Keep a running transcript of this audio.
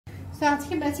তো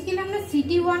আজকে বেসিক্যালি আমরা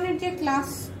সিটি 1 এর যে ক্লাস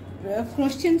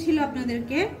কোশ্চেন ছিল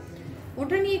আপনাদেরকে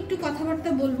ওটা নিয়ে একটু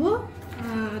কথাবার্তা বলবো,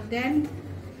 দেন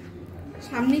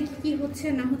সামনে কি হচ্ছে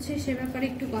না হচ্ছে সে ব্যাপারে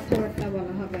একটু কথাবার্তা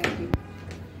বলা হবে আর কি।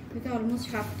 এটা অলমোস্ট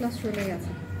হাফ ক্লাস চলে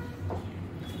গেছে।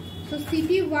 তো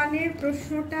সিটি 1 এর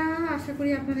প্রশ্নটা আশা করি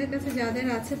আপনাদের কাছে যাদের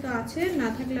আছে তো আছে, না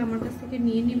থাকলে আমার কাছ থেকে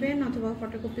নিয়ে নেবেন অথবা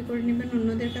ফটোকপি করে নেবেন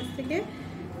অন্যদের কাছ থেকে।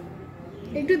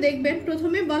 একটু দেখবেন,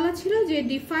 প্রথমে বলা ছিল যে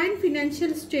ডিফাইন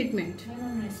ফিনান্সিয়াল স্টেটমেন্ট,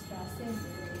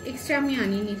 এক্সট্রা আমি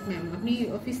আনিনি ম্যাম, আপনি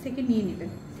অফিস থেকে নিয়ে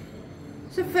নেবেন।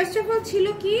 সো ফার্স্ট অফ অল ছিল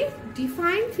কি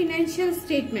ডিফাইন ফিনান্সিয়াল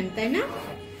স্টেটমেন্ট, তাই না?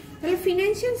 তাহলে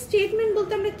ফিনান্সিয়াল স্টেটমেন্ট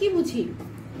বলতে আমরা কি বুঝি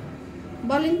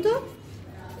বলেন তো?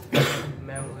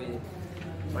 ম্যাম ওই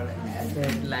মানে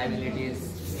asset liabilities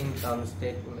income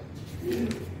statement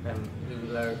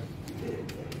regular.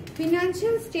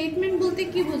 Financial statement বলতে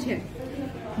কি বোঝেন?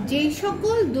 যে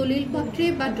সকল দলিলপত্রে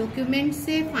বা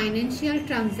ডকুমেন্টসে ফাইন্যান্সিয়াল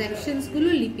ট্রানজ্যাকশনসগুলো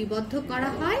লিপিবদ্ধ করা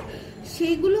হয়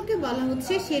সেইগুলোকে বলা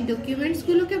হচ্ছে, সেই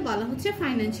ডকুমেন্টসগুলোকে বলা হচ্ছে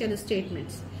ফাইন্যান্সিয়াল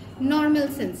স্টেটমেন্টস নর্মাল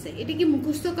সেন্সে। এটা কি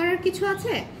মুখস্থ করার কিছু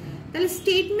আছে? তাহলে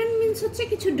স্টেটমেন্ট মিন্স হচ্ছে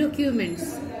কিছু ডকুমেন্টস,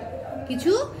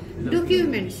 কিছু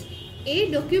ডকুমেন্টস। এই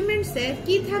ডকুমেন্টসে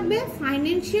কি থাকবে?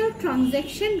 ফাইন্যান্সিয়াল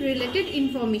ট্রানজ্যাকশন রিলেটেড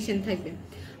ইনফরমেশন থাকবে।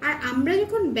 আর আমরা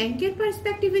যখন ব্যাংকের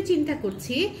পার্সপেক্টিভে চিন্তা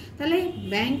করছি তাহলে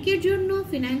ব্যাংকের জন্য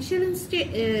ফিনান্সিয়াল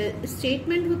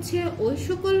স্টেটমেন্ট হচ্ছে ওই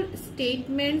সকল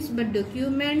স্টেটমেন্টস বা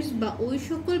ডকুমেন্টস বা ওই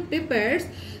সকল পেপারস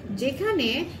যেখানে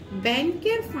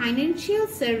ব্যাংকের ফাইন্যান্সিয়াল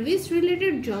সার্ভিস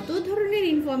রিলেটেড যত ধরনের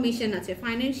ইনফরমেশন আছে,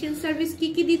 ফাইন্যান্সিয়াল সার্ভিস কি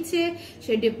কি দিচ্ছে,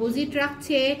 সে ডিপোজিট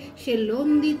রাখছে, সে লোন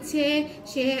দিচ্ছে,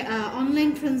 সে অনলাইন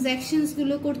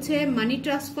ট্রানজ্যাকশনসগুলো করছে, মানি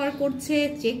ট্রান্সফার করছে,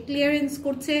 চেক ক্লিয়ারেন্স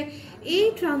করছে, এই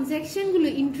ট্রানজ্যাকশনগুলো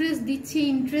ইন্টারেস্ট দিচ্ছে,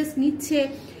 ইন্টারেস্ট নিচ্ছে,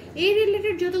 এই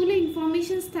রিলেটেড যতগুলো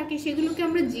ইনফরমেশনস থাকে সেগুলোকে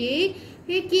আমরা যে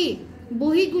কি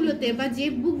বইগুলোতে বা যে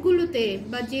বুকগুলোতে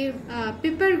বা যে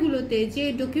পেপারগুলোতে যে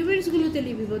ডকুমেন্টসগুলোতে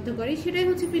লিপিবদ্ধ করে সেটাই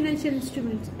হচ্ছে ফিনান্সিয়াল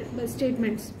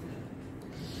স্টেটমেন্টস।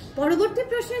 পরবর্তী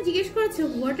প্রশ্নে জিজ্ঞেস করেছে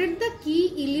হোয়াট আর দ্য কি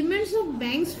elements of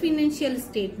banks financial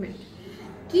statement.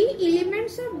 কি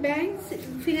elements of banks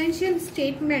financial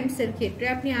statements এর ক্ষেত্রে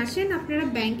আপনি আসেন, আপনারা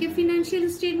ব্যাংকে ফিনান্সিয়াল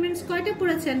স্টেটমেন্টস কয়টা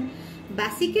পড়েছেন?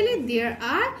 Basically there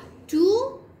R to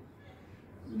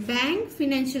bank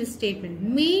financial statement,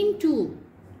 main two,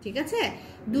 ঠিক আছে?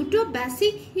 দুটো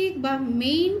বেসিক বা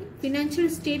মেইন ফিনান্সিয়াল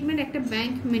স্টেটমেন্ট একটা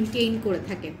ব্যাংক মেনটেইন করে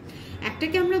থাকে।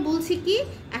 একটাকে আমরা বলছি কি,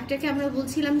 একটাকে আমরা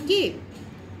বলছিলাম কি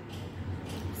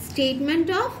স্টেটমেন্ট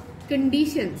অফ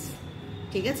কন্ডিশনস,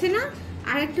 ঠিক আছে না?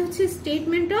 আর একটা হচ্ছে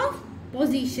statement of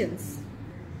positions.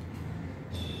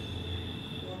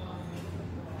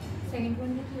 Second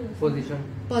one কি?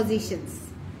 পজিশনস।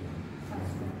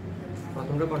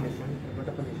 প্রথমটা কন্ডিশন,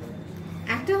 এরপরটা পজিশন।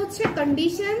 একটা হচ্ছে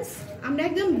কন্ডিশনস। আমরা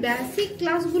একদম বেসিক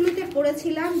ক্লাসগুলোতে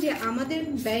পড়েছিলাম যে আমাদের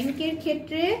ব্যাংকের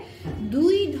ক্ষেত্রে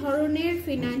দুই ধরনের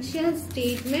ফিনান্সিয়াল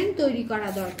স্টেটমেন্ট তৈরি করা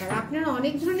দরকার। আপনারা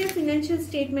অনেক ধরনের ফিনান্সিয়াল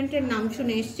স্টেটমেন্টের নাম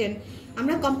শুনে এসেছেন।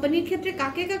 আমরা কোম্পানির ক্ষেত্রে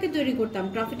কাকে কাকে তৈরি করতাম?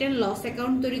 প্রফিট অ্যান্ড লস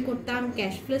অ্যাকাউন্ট তৈরি করতাম,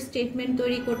 ক্যাশ ফ্লো স্টেটমেন্ট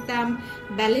তৈরি করতাম,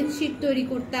 ব্যালেন্স শিট তৈরি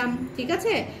করতাম, ঠিক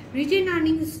আছে? রিটেন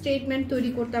আর্নিং স্টেটমেন্ট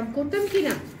তৈরি করতাম কি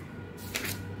না?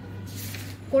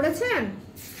 করেছেন?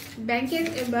 ব্যাংকের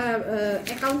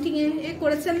অ্যাকাউন্টিং এ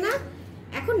করেছেন না?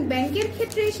 এখন ব্যাংকের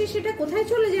ক্ষেত্রে এসে সেটা কোথায়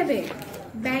চলে যাবে?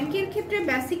 ব্যাংকের ক্ষেত্রে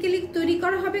বেসিক্যালি তৈরি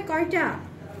করা হবে কয়টা?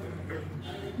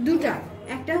 দুটা।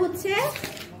 একটা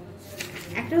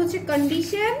হচ্ছে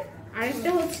কন্ডিশন আর একটা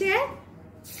হচ্ছে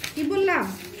কি বললাম?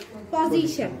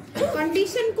 পজিশন।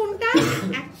 কন্ডিশন কোনটা?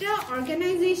 একটা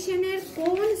অর্গানাইজেশনের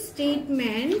কোন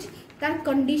স্টেটমেন্ট তার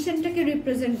কন্ডিশনটাকে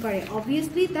রিপ্রেজেন্ট করে?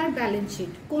 অবভিয়াসলি তার ব্যালেন্স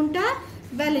শিট। কোনটা?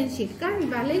 Balance sheet. কারণ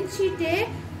ব্যালেন্স শিটে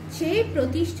সেই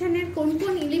প্রতিষ্ঠানের কোন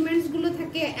কোন এলিমেন্টস গুলো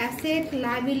থাকে, অ্যাসেট,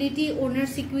 লায়াবিলিটি,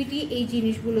 ওনার্স ইকুইটি, এই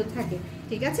জিনিসগুলো থাকে,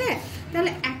 ঠিক আছে?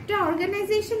 তাহলে একটা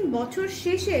অর্গানাইজেশন বছর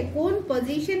শেষে কোন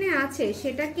পজিশনে আছে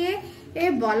সেটাকে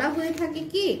বলা হয়ে থাকে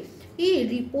কি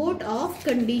রিপোর্ট অফ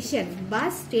কন্ডিশন বা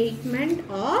স্টেটমেন্ট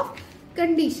অফ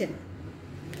কন্ডিশন।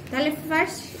 তাহলে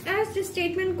ফার্স্ট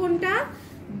স্টেটমেন্ট কোনটা?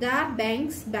 দ্য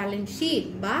ব্যাংকস ব্যালেন্স শিট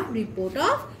বা report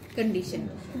of condition.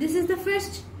 This is the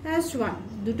first one.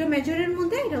 দুটো মেজরের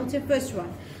মধ্যে এটা হচ্ছে ফার্স্ট ওয়ান।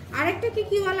 আরেকটাকে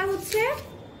কি বলা হচ্ছে?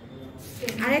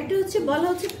 আরেকটা হচ্ছে বলা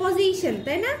হচ্ছে পজিশন,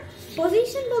 তাই না?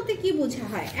 পজিশন বলতে কি বোঝা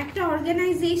হয়? একটা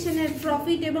অর্গানাইজেশনের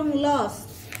প্রফিট এবং লস,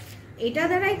 এটা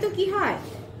দ্বারাই তো কি হয়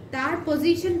তার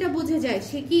পজিশনটা বোঝা যায়।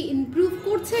 সে কি ইমপ্রুভ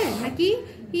করছে নাকি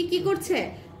কি করছে?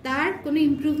 তার কোনো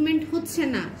ইমপ্রুভমেন্ট হচ্ছে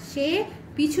না, সে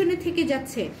পিছনে থেকে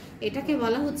যাচ্ছে, এটাকে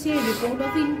বলা হচ্ছে report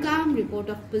of income, report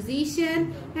of position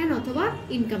and অথবা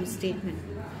ইনকাম স্টেটমেন্ট।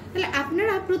 তাহলে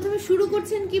আপনারা প্রথমে শুরু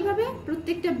করছেন কিভাবে?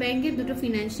 প্রত্যেকটা ব্যাংকের দুটো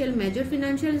মেজর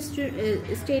ফিনান্সিয়াল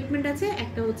স্টেটমেন্ট আছে,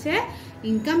 একটা হচ্ছে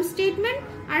ইনকাম স্টেটমেন্ট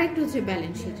আর একটা হচ্ছে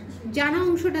ব্যালেন্স শিট। জানা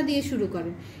অংশটা দিয়ে শুরু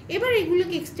করেন, এবার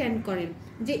এগুলোকে এক্সটেন্ড করেন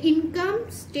যে ইনকাম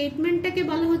স্টেটমেন্টটাকে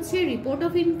বলা হচ্ছে রিপোর্ট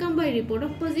অফ ইনকাম বা রিপোর্ট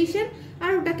অফ পজিশন,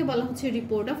 আর ওটাকে বলা হচ্ছে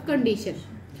রিপোর্ট অফ কন্ডিশন।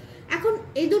 এখন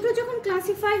এই দুটো যখন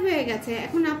ক্লাসিফাই হয়ে গেছে,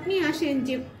 এখন আপনি আসেন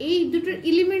যে এই দুটোর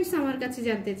এলিমেন্টস আমার কাছে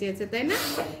জানতে চেয়েছে, তাই না?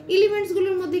 এলিমেন্টস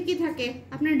গুলোর মধ্যে কি থাকে?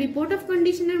 আপনার রিপোর্ট অফ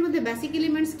কন্ডিশনের মধ্যে বেসিক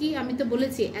এলিমেন্টস কি? আমি তো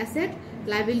বলেছি asset,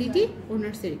 liability,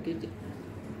 owners equity.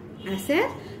 Asset,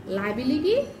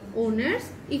 liability, owners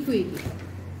equity.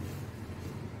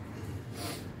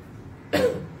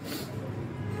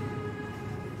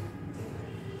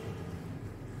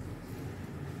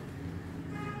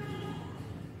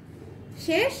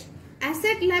 শেষ।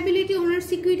 অ্যাসেট, লায়াবিলিটি, ওনার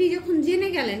সিকিউরিটি যখন জেনে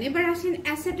গেলেন, এবার আসেন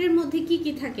অ্যাসেটের মধ্যে কি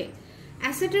কি থাকে।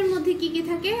 অ্যাসেটের মধ্যে কি কি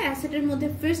থাকে? অ্যাসেটের মধ্যে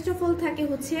ফার্স্ট অফ অল থাকে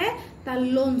হচ্ছে তার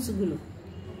লোনস গুলো,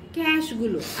 ক্যাশ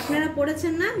গুলো। আপনারা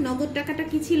পড়েছেন না নগদ টাকাটা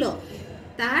কি ছিল?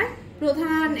 তার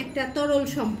প্রধান একটা তরল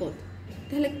সম্পদ।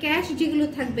 তাহলে ক্যাশ যেগুলো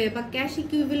থাকবে বা ক্যাশ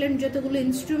ইকুইভ্যালেন্ট যতগুলো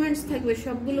ইনস্ট্রুমেন্টস থাকবে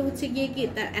সবগুলো হচ্ছে গিয়ে কি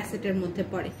তার অ্যাসেটের মধ্যে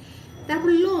পড়ে।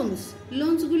 তারপর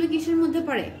লোনস গুলো কিসের মধ্যে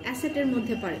পড়ে? অ্যাসেটের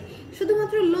মধ্যে পড়ে।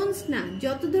 শুধুমাত্র লোনস না,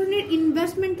 যত ধরনের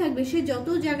ইনভেস্টমেন্ট থাকবে, সে যত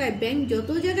জায়গায় ব্যাংক যত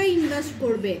জায়গায় ইনভেস্ট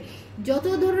করবে, যত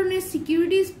ধরনের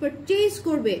সিকিউরিটিজ পারচেজ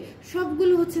করবে,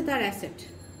 সবগুলো হচ্ছে তার অ্যাসেট।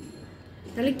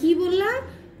 তাহলে কি বললাম?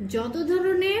 যত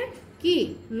ধরনের কি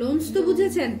লোনস তো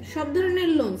বুঝেছেন, সব ধরনের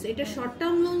লোনস, এটা শর্ট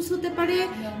টার্ম লোনস হতে পারে,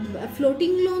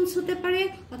 ফ্লোটিং লোনস হতে পারে,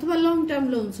 অথবা লং টার্ম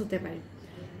লোনস হতে পারে।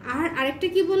 আর আরেকটা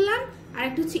কি বললাম?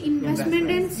 আরেকটা হচ্ছে investment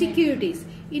and securities.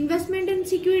 Investment and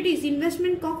securities,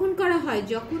 investment কখন করা হয়?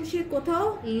 যখন সে কোথাও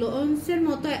লোনসের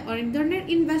মতো অনেক ধরনের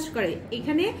ইনভেস্ট করে।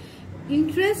 এখানে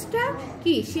ইন্টারেস্টটা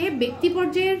কি সে ব্যক্তি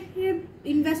পর্যায়ের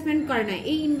ইনভেস্টমেন্ট করে না,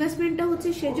 এই ইনভেস্টমেন্টটা হচ্ছে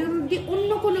সে যদি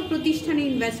অন্য কোনো প্রতিষ্ঠানে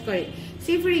ইনভেস্ট করে।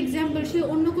 সে ফর এক্সাম্পল সে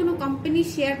অন্য কোনো কোম্পানির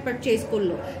শেয়ার পারচেজ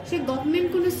করলো, সে গভর্নমেন্ট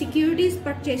কোনো সিকিউরিটিজ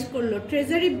পারচেজ করলো,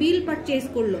 ট্রেজারি বিল পারচেজ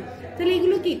করলো, তাহলে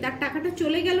এগুলো কি তার টাকাটা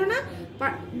চলে গেল না?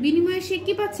 বিনিময়ে সে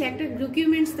কি পাচ্ছে? একটা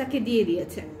ডকুমেন্টস তাকে দিয়ে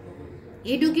দিয়েছে,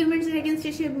 এই ডকুমেন্টস এর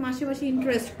এগেইনস্টে সে মাসে মাসে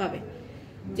ইন্টারেস্ট পাবে।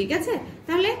 ঠিক আছে?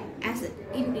 তাহলে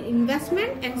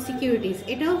ইনভেস্টমেন্ট এন্ড সিকিউরিটিজ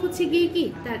এটাও হচ্ছে গিয়ে কি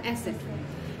তার অ্যাসেট।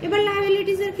 এবার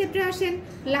লায়াবিলিটিজ এর ক্ষেত্রে আসেন।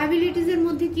 লায়াবিলিটিজ এর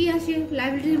মধ্যে কি আসে?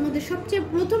 লায়াবিলিটিজ এর মধ্যে সবচেয়ে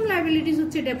প্রথম লায়াবিলিটিজ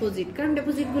হচ্ছে ডেপোজিট, কারণ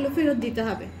ডেপোজিট গুলো ফেরত দিতে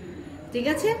হবে। ঠিক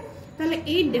আছে? তাহলে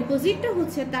এই ডেপোজিটটা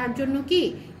হচ্ছে তার জন্য কি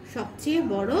সবচেয়ে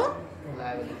বড়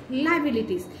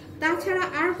লায়াবিলিটিজ। তাছাড়া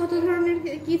আর কত ধরনের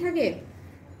কি থাকে?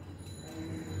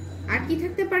 আর কি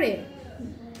থাকতে পারে?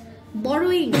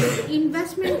 বরোইং,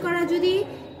 ইনভেস্টমেন্ট করা যদি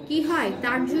কি হয়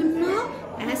তার জন্য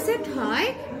অ্যাসেট হয়,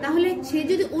 তাহলে সে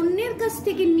যদি অন্যের কাছ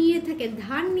থেকে নিয়ে থাকে,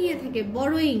 ধার নিয়ে থাকে,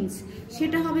 বরোইংস,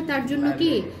 সেটা হবে তার জন্য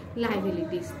কি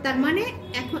লায়াবিলিটিস। তার মানে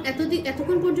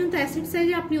এতক্ষণ পর্যন্ত অ্যাসেট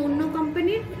সাইডে আপনি অন্য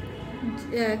কোম্পানির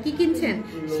কি কিনছেন?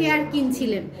 Share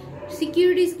কিনছিলেন,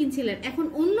 securities কিনছিলেন। এখন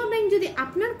অন্য ব্যাংক যদি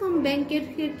আপনার কম ব্যাংকের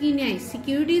কি নেয়,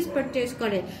 সিকিউরিটিজ পারচেজ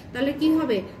করে, তাহলে কি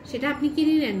হবে? সেটা আপনি কি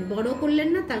নিলেন? বড় করলেন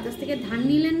না, তার কাছ থেকে ধার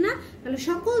নিলেন না। তাহলে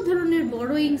সকল ধরনের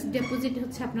বড়োইংস, ডেপোজিট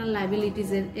হচ্ছে আপনার লায়াবিলিটিজ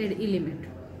এর এলিমেন্ট।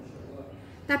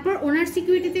 তারপর ওনার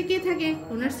সিকিউরিটিতে কে থাকে?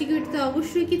 ওনার সিকিউরিটিতে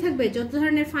অবশ্যই কি থাকবে? যত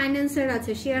ধরনের ফাইন্যান্সার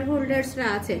আছে, শেয়ার হোল্ডার্সরা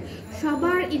আছে,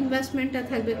 সবার ইনভেস্টমেন্টটা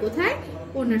থাকবে কোথায়?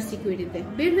 ওনার সিকিউরিটিতে।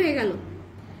 বের হয়ে গেল।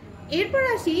 এরপর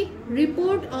আসি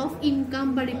রিপোর্ট অফ ইনকাম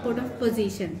বা report of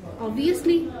position.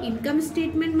 Obviously income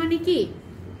statement মানে কি?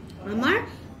 আমার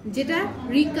যেটা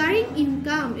রিকারিং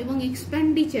ইনকাম এবং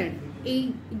এক্সপেন্ডিচার, এই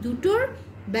দুটোর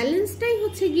ব্যালেন্সটাই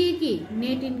হচ্ছে গিয়ে কি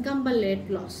নেট ইনকাম বা নেট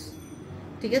লস।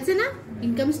 ঠিক আছে না?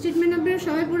 ইনকাম স্টেটমেন্ট আপনারা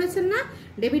সবাই পড়েছেন না?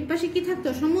 ডেবিট পাশে কি থাকতো?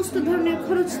 সমস্ত ধরনের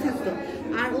খরচ থাকতো।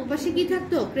 আর ও পাশে কি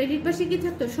থাকতো? ক্রেডিট পাশে কি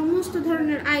থাকতো? সমস্ত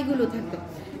ধরনের আয়গুলো থাকতো।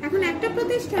 এখন একটা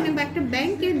প্রতিষ্ঠানে বা একটা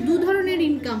ব্যাংকের দু ধরনের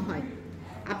ইনকাম হয়।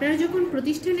 আপনারা যখন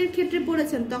প্রতিষ্ঠানের ক্ষেত্রে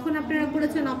পড়েছেন তখন আপনারা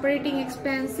পড়েছেন operating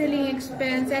expense, selling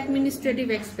expense, administrative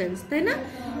expense, তাই না?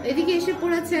 এদিকে এসে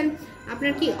পড়েছেন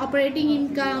আপনার কি অপারেটিং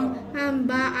ইনকাম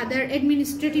বা আদার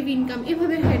অ্যাডমিনিস্ট্রেটিভ ইনকাম,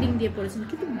 এভাবে হেডিং দিয়ে পড়েছেন।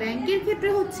 কিন্তু ব্যাংকের ক্ষেত্রে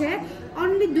হচ্ছে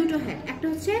অনলি দুটো হেড, একটা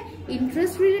হচ্ছে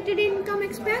ইন্টারেস্ট রিলেটেড ইনকাম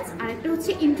এক্সপেন্স আর একটা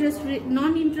হচ্ছে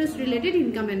নন interest related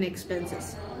income and expenses.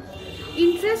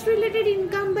 Interest related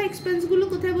income বা এক্সপেন্স গুলো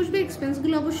কোথায় বসবে? এক্সপেন্স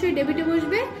গুলো অবশ্যই ডেবিটে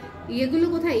বসবে, এগুলো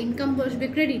কোথায়? ইনকাম বসবে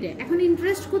ক্রেডিটে। এখন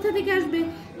ইন্টারেস্ট কোথা থেকে আসবে?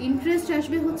 ইন্টারেস্ট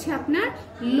আসবে হচ্ছে আপনার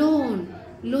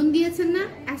লোন দিয়েছেন না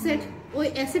অ্যাসেট, ওই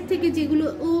অ্যাসেট থেকে যেগুলো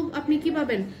আপনি কি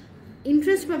পাবেন?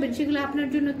 ইন্টারেস্ট পাবেন, সেগুলো আপনার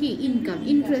জন্য কি ইনকাম,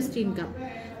 ইন্টারেস্ট ইনকাম।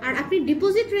 আর আপনি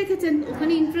ডিপোজিট রেখেছেন,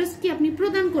 ওখানে ইন্টারেস্ট কি আপনি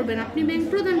প্রদান করবেন, আপনি ব্যাংক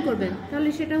প্রদান করবেন, তাহলে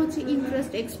সেটা হচ্ছে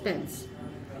ইন্টারেস্ট এক্সপেন্স।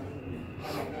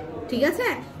 ঠিক আছে,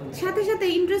 সাথে সাথে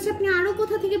ইন্টারেস্ট আপনি আরো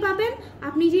কোথা থেকে পাবেন,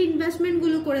 আপনি যে ইনভেস্টমেন্ট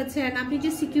গুলো করেছেন, আপনি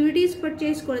যে সিকিউরিটিজ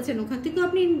পারচেজ করেছেন, ওখান থেকেও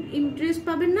আপনি ইন্টারেস্ট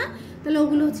পাবেন না, তাহলে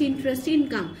ওগুলো হচ্ছে ইন্টারেস্ট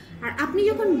ইনকাম। আর আপনি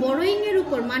যখন বড়োয়িং এর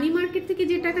উপর মানি মার্কেট থেকে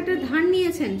যে টাকাটা ধার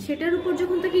নিয়েছেন সেটার উপর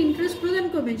যখন তাকে ইন্টারেস্ট প্রদান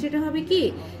করবেন, সেটা হবে কি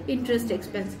ইন্টারেস্ট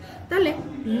এক্সপেন্স। তাহলে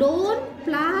লোন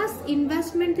প্লাস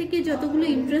ইনভেস্টমেন্ট থেকে যতগুলো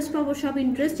ইন্টারেস্ট পাবো সব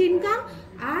ইন্টারেস্ট ইনকাম,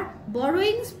 আর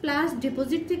বড়োয়িংস প্লাস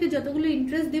ডিপোজিট থেকে যতগুলো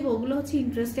ইন্টারেস্ট দেবো ওগুলো হচ্ছে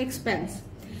ইন্টারেস্ট এক্সপেন্স।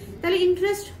 তাহলে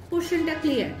ইন্টারেস্ট পোর্শনটা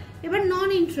ক্লিয়ার। এবার নন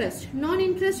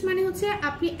ইন্টারেস্ট মানে হচ্ছে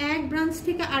আপনি এক ব্রাঞ্চ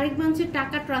থেকে আরেক ব্রাঞ্চে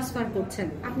টাকা ট্রান্সফার করছেন,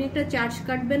 আপনি একটা চার্জ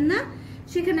কাটবেন না,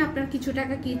 সেখানে আপনার কিছু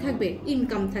টাকা কি থাকবে,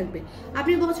 ইনকাম থাকবে।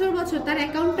 আপনি বছর বছর তার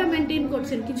অ্যাকাউন্টটা মেনটেন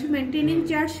করছেন, কিছু মেনটেনিং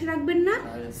চার্জ রাখবেন না,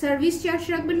 সার্ভিস চার্জ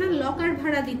রাখবেন না, লকার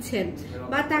ভাড়া দিচ্ছেন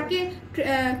বা তাকে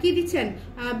কি দিচ্ছেন,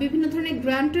 বিভিন্ন ধরনের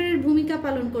গ্রান্টারের ভূমিকা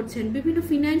পালন করছেন, বিভিন্ন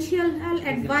ফিনান্সিয়াল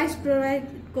অ্যাডভাইস প্রোভাইড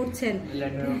করছেন,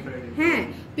 হ্যাঁ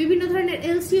বিভিন্ন ধরনের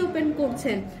এলসি ওপেন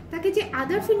করছেন, তাকে যে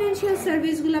আদার ফিনান্সিয়াল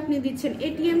সার্ভিসগুলো আপনি দিচ্ছেন,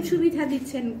 এটিএম সুবিধা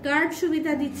দিচ্ছেন, কার্ড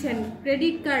সুবিধা দিচ্ছেন,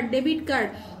 ক্রেডিট কার্ড, ডেবিট কার্ড,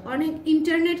 অনেক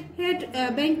ইন্টারনেট হেড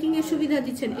ব্যাংকিং এর সুবিধা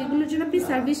দিচ্ছেন, এগুলোর জন্য আপনি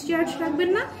সার্ভিস চার্জ রাখবেন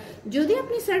না। যদি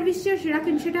আপনি সার্ভিস চার্জ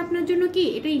রাখেন সেটা আপনার জন্য কি,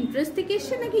 এটা ইন্টারেস্ট থেকে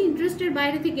এসছে নাকি ইন্টারেস্টের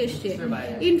বাইরে থেকে এসছে,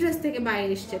 ইন্টারেস্ট থেকে বাইরে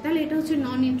এসছে, তাহলে এটা হচ্ছে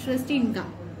নন ইন্টারেস্ট ইনকাম।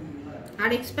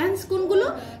 আর এক্সপেন্স কোনগুলো,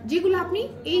 যেগুলো আপনি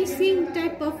এই সেম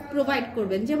টাইপ অফ প্রোভাইড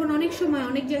করবেন, যেমন অনেক সময়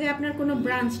অনেক জায়গায় আপনার কোনো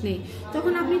ব্রাঞ্চ নেই,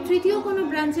 তখন আপনি তৃতীয় কোনো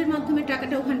ব্রাঞ্চের মাধ্যমে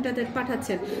টাকাটা ওখানটাতে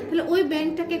পাঠাচ্ছেন, তাহলে ওই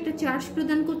ব্যাংকটাকে একটা চার্জ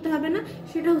প্রদান করতে হবে না,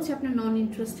 সেটা হচ্ছে আপনার নন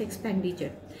ইন্টারেস্ট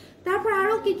এক্সপেন্ডিচার। তারপর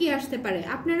আরো কি কি আসতে পারে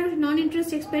আপনারা নন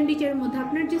ইন্টারেস্ট এক্সপেন্ডিচারের মধ্যে,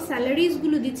 আপনার যে স্যালারিজ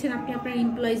গুলো দিচ্ছেন আপনি আপনার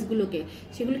এমপ্লয়িজ গুলোকে,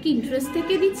 সেগুলো কি ইন্টারেস্ট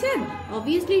থেকে দিচ্ছেন?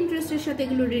 অবভিয়াসলি ইন্টারেস্টের সাথে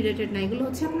এগুলো রিলেটেড না, এগুলো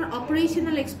হচ্ছে আপনার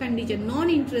অপারেশনাল এক্সপেন্ডিচার, নন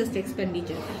ইন্টারেস্ট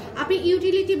এক্সপেন্ডিচার। আপনি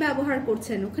ইউটিলিটি ব্যবহার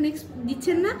করছেন, ওখানে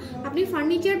দিচ্ছেন না, আপনি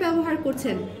ফার্নিচার ব্যবহার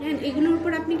করছেন, হ্যাঁ এগুলোর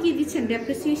উপর আপনি কি দিচ্ছেন,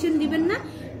 ডেপ্রিসিয়েশন দিবেন না।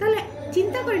 তাহলে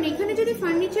চিন্তা করেন, এখানে যদি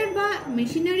ফার্নিচার বা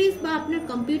মেশিনারিজ বা আপনার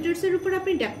কম্পিউটার্স এর উপর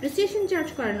আপনি ডেপ্রিসিয়েশন চার্জ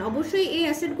করেন, অবশ্যই এই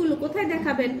অ্যাসেট গুলো কোথায়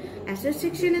দেখাবেন, অ্যাসেট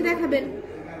সেকশনে দেখাবেন।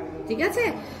 ঠিক আছে,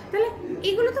 তাহলে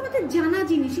এগুলো তো আমাদের জানা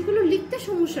জিনিস, এগুলো লিখতে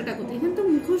সমস্যাটা কোথায়, এখানে তো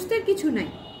মুখস্থের কিছু নাই।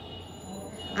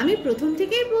 আমি প্রথম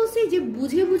থেকেই বলছি যে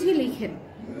বুঝে বুঝে লিখেন,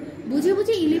 বুঝে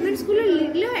বুঝে এলিমেন্টস গুলো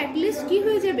লিখলেও অ্যাটলিস্ট কি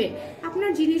হয়ে যাবে,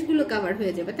 আপনার জিনিসগুলো কভার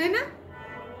হয়ে যাবে, তাই না?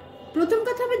 প্রথম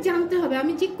কথা হবে জানতে হবে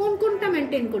আমি যে কোন কোনটা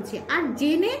মেনটেন করছি, আর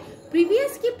জেনে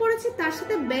প্রিভিয়াস কি পড়েছি তার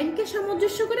সাথে ব্যাংকে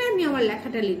সামঞ্জস্য করে আমি আমার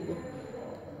লেখাটা লিখবো।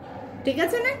 ঠিক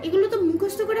আছে না? এগুলো তো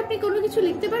মুখস্থ করে আপনি কোনো কিছু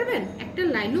লিখতে পারবেন? একটা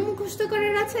লাইনও মুখস্থ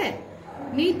করার আছে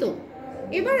নেই তো।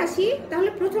 এবার আসি, তাহলে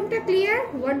প্রথমটা clear,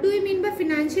 what do you mean by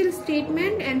financial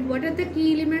statement and what are the কি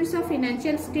এলিমেন্টস অফ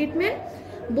ফিনান্সিয়াল স্টেটমেন্ট।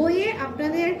 বইয়ে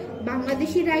আপনাদের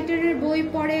বাংলাদেশি রাইটারের বই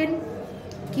পড়েন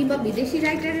কিংবা বিদেশি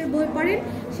রাইটারের বই পড়েন,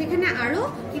 সেখানে আরো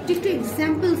একটু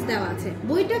এক্সাম্পলস দেওয়া আছে।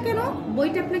 বইটা কেন,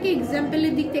 বইটা আপনাকে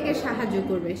এক্সাম্পলের দিক থেকে সাহায্য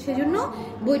করবে, সেজন্য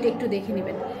বইটা একটু দেখে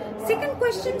নেবেন। সেকেন্ড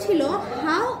কোয়েশ্চেন ছিল,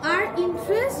 how are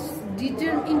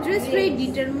interest rate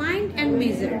determined and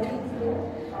measured.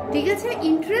 ঠিক আছে,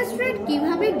 ইন্টারেস্ট রেট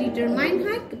কিভাবে ডিটারমাইন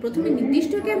হয়, প্রথমে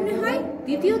নির্দিষ্ট কেমনে হয়,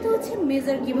 দ্বিতীয়ত হচ্ছে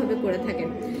মেজার কিভাবে করে থাকেন।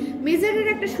 মেজারের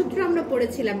একটা সূত্র আমরা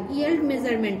পড়েছিলাম ইয়েল্ড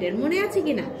মেজারমেন্টের, মনে আছে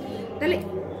কিনা? তাহলে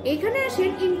এখানে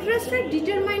আসেন, ইন্টারেস্ট রেট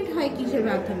ডিটারমাইন্ড হয় কিসের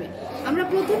মাধ্যমে। আমরা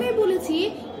প্রথমেই বলেছি,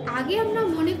 আগে আমরা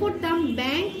মনে করতাম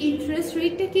ব্যাংক ইন্টারেস্ট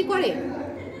রেটটা কি করে,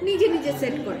 নিজে নিজে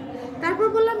সেট করে। তারপর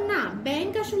বললাম না,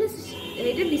 ব্যাংক আসলে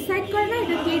এটা ডিসাইড করে না,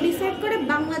 এটা কে ডিসাইড করে,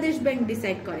 বাংলাদেশ ব্যাংক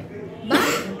ডিসাইড করে বা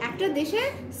একটা দেশে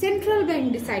সেন্ট্রাল ব্যাংক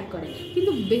ডিসাইড করে।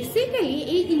 কিন্তু বেসিক্যালি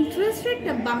এই ইন্টারেস্ট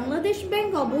রেটটা বাংলাদেশ ব্যাংক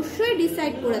অবশ্যই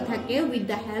ডিসাইড করে থাকে with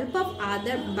the help of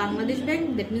other, Bangladesh bank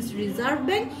that means reserve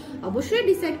bank অবশ্যই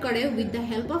ডিসাইড করে with the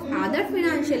help of other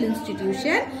financial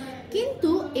institution.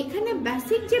 কিন্তু এখানে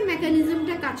বেসিক যে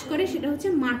মেকানিজমটা কাজ করে সেটা হচ্ছে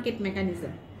মার্কেট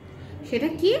মেকানিজম। সেটা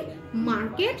কি?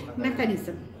 Market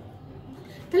mechanism.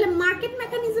 তাহলে মার্কেট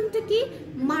মেকানিজমটা কি?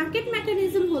 মার্কেট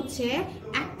মেকানিজম হচ্ছে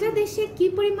একটা দেশে কি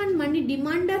পরিমাণ মানি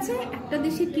ডিমান্ড আছে, একটা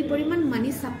দেশে কি পরিমাণ মানি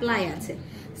সাপ্লাই আছে।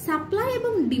 সাপ্লাই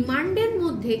এবং ডিমান্ডের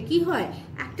মধ্যে কি হয়,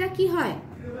 একটা কি হয়,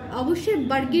 অবশ্যই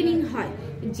বার্গেনিং হয়।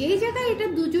 যে জায়গায় এটা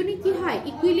দুজনই কি হয়,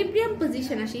 ইকুইলিব্রিয়াম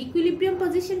পজিশন আসে। ইকুইলিব্রিয়াম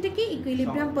পজিশনটা কি?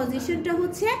 ইকুইলিব্রিয়াম পজিশনটা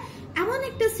হচ্ছে এমন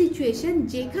একটা সিচুয়েশন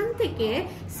যেখান থেকে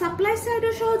সাপ্লাই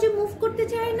সাইডও সহজে মুভ করতে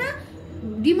চায় না,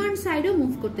 ডিমান্ড সাইডও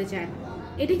মুভ করতে চায় না।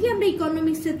 এটা কি আমরা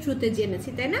ইকোনমিক্সের থ্রুতে জেনেছি,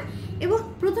 তাই না? এবং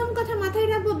প্রথম কথা মাথায়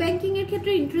রাখবো, ব্যাংকিং এর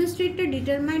ক্ষেত্রে ইন্টারেস্ট রেটটা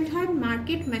ডিটারমাইন্ড হয়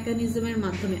মার্কেট মেকানিজমের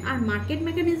মাধ্যমে। আর মার্কেট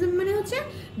মেকানিজম মানে হচ্ছে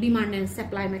ডিমান্ড এন্ড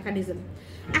সাপ্লাই মেকানিজম।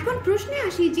 এখন প্রশ্নে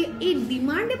আসি যে এই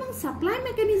ডিমান্ড এবং সাপ্লাই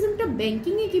মেকানিজমটা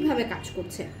ব্যাংকিং এ কিভাবে কাজ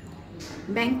করছে,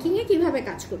 ব্যাংকিং এ কিভাবে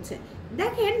কাজ করছে।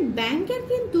 দেখেন ব্যাংকের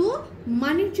কিন্তু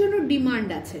মানির জন্য ডিমান্ড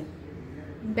আছে।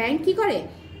 ব্যাংক কি করে,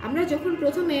 আমরা যখন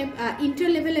প্রথমে ইন্টার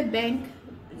লেভেলে ব্যাংক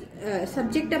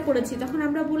সাবজেক্টটা পড়েছি তখন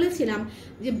আমরা বলেছিলাম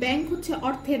যে ব্যাংক হচ্ছে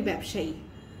অর্থের ব্যবসায়ী।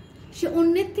 সে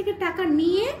অন্যের থেকে টাকা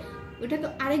নিয়ে ওটাকে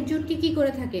আরেকজনকে কি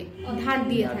করে থাকে, ধার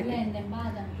দিয়ে থাকে।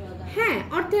 হ্যাঁ,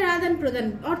 অর্থের আদান প্রদান,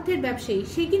 অর্থের ব্যবসায়ী।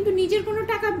 সে কিন্তু নিজের কোনো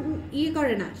টাকা ইয়ে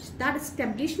করে না, তার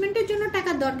এস্টাবলিশমেন্টের জন্য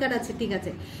টাকার দরকার আছে, ঠিক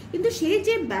আছে, কিন্তু সে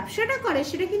যে ব্যবসাটা করে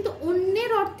সেটা কিন্তু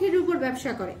অন্যের অর্থের উপর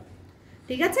ব্যবসা করে,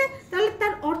 ঠিক আছে। তাহলে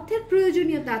তার অর্থের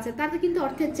প্রয়োজনীয়তা আছে, তার কিন্তু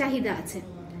অর্থের চাহিদা আছে,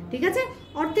 ঠিক আছে।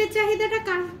 অর্থের চাহিদাটা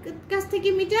কার কাছ থেকে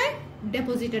মিটায়,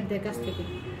 ডেপোজিটারদের কাছ থেকে।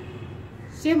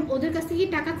 সে ওদের কাছ থেকে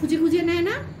টাকা খুঁজে খুঁজে নেয়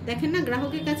না, দেখেন না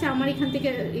গ্রাহকের কাছে আমার এখান থেকে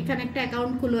এখানে একটা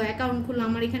অ্যাকাউন্ট খুলো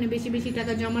আমার এখানে বেশি বেশি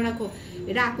টাকা জমা রাখো,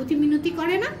 এরা আকুতি মিনতি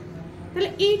করে না। তাহলে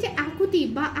এই যে আকুতি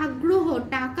বা আগ্রহ,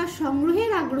 টাকা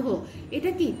সংগ্রহের আগ্রহ,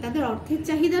 এটা কি তাদের অর্থের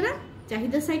চাহিদা না,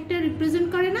 চাহিদা সাইডটা রিপ্রেজেন্ট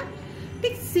করে না।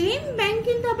 ঠিক সেম ব্যাংক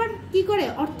কিন্তু আবার কি করে,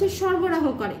 অর্থের সরবরাহ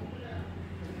করে,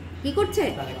 কি করছে,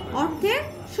 অর্থের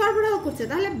সরবরাহ করছে।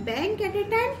 তাহলে ব্যাংক এট এ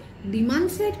টাইম ডিমান্ড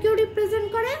সাইডকেও রিপ্রেজেন্ট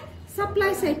করে,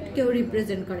 সাপ্লাই সাইডকেও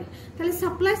রিপ্রেজেন্ট করে। তাহলে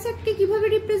সাপ্লাই সাইডকে কিভাবে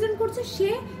রিপ্রেজেন্ট করছে, সে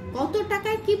কত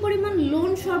টাকায় কি পরিমাণ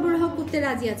লোন সরবরাহ করতে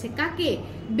রাজি আছে, কাকে,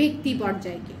 ব্যক্তি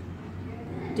পর্যায়কে,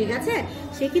 ঠিক আছে।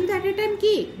 সে কিন্তু এট এ টাইম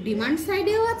কি ডিমান্ড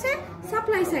সাইডেও আছে,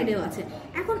 সাপ্লাই সাইডেও আছে।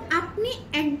 এখন আপনি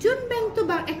একজন ব্যাংক তো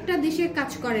বা একটা দেশে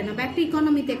কাজ করে না, বা একটা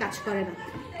ইকোনমিতে কাজ করে না,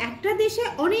 একটা দেশে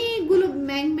অনেকগুলো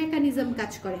ব্যাংক মেকানিজম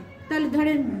কাজ করে। তাহলে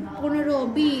ধরেন 15,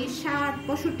 20, 60,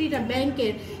 65টা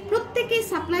ব্যাংকের প্রত্যেকেই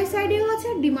সাপ্লাই সাইডেও আছে,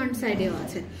 ডিমান্ড সাইডেও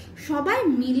আছে। সবাই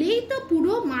মিলেই তো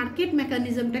পুরো মার্কেট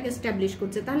মেকানিজমটাকে এস্টাবলিশ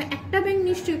করছে। তাহলে একটা ব্যাংক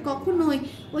নিশ্চয়ই কখনোই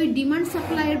ওই ডিমান্ড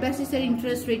সাপ্লাইয়ের বেসিসের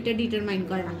ইন্টারেস্ট রেটটা ডিটারমাইন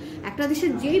করে না। একটা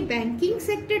দেশের যেই ব্যাংকিং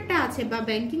সেক্টরটা আছে, বা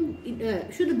ব্যাংকিং,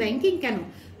 শুধু ব্যাংকিং কেন,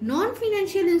 নন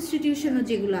ফিনান্সিয়াল ইনস্টিটিউশনও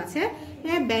যেগুলো আছে,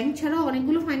 হ্যাঁ ব্যাংক ছাড়াও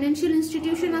অনেকগুলো ফাইন্যান্সিয়াল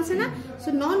ইনস্টিটিউশন আছে না, সো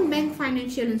নন ব্যাংক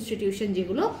ফাইন্যান্সিয়াল ইনস্টিটিউশন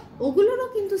যেগুলো, ওগুলোরও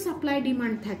কিন্তু সাপ্লাই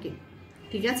ডিমান্ড থাকে,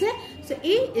 ঠিক আছে। সো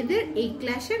এদের এই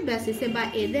ক্ল্যাশের বেসিসে বা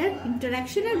এদের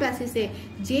ইন্টারাকশনের বেসিসে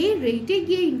যে রেটে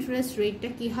গিয়ে ইন্টারেস্ট রেটটা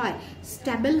কি হয়,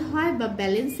 স্টেবল হয় বা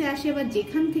ব্যালেন্সে আসে, বা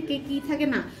যেখান থেকে কি থাকে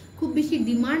না, খুব বেশি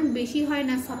ডিমান্ড বেশি হয়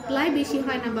না, সাপ্লাই বেশি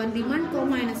হয় না, বা ডিমান্ড কম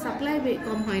হয় না, সাপ্লাই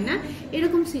কম হয় না,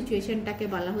 এরকম সিচুয়েশনটাকে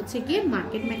বলা হচ্ছে গিয়ে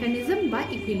মার্কেট মেকানিজম বা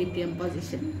ইকুইলিব্রিয়াম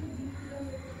পজিশন।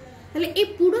 তাহলে এই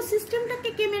পুরো সিস্টেমটাকে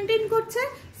কে মেনটেন করছে,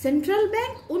 সেন্ট্রাল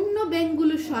ব্যাংক অন্য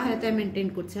ব্যাংকগুলোর সহায়তায় মেনটেন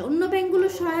করছে। অন্য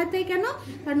ব্যাংকগুলোর সহায়তায় কেন,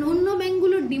 কারণ অন্য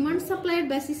ব্যাংকগুলোর ডিমান্ড সাপ্লাইয়ের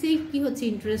বেসিসেই কি হচ্ছে,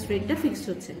 ইন্টারেস্ট রেটটা ফিক্সড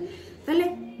হচ্ছে। তাহলে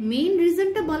মেইন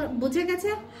রিজনটা বোঝা গেছে,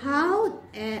 how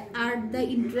are the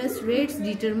interest rates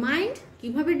determined,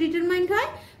 কিভাবে ডিটারমাইন্ড হয়,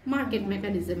 মার্কেট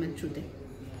মেকানিজমের থ্রুতে।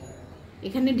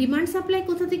 এখানে ডিমান্ড সাপ্লাই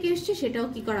কোথা থেকে এসছে সেটাও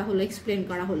কি করা হলো, এক্সপ্লেন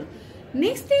করা হলো।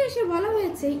 নেক্সটে এসে বলা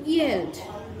হয়েছে ইয়েল্ড,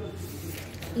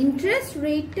 ইন্টারেস্ট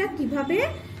রেটটা কিভাবে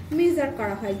মেজার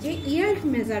করা হয়, যে ইয়েল্ড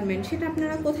মেজারমেন্ট, সেটা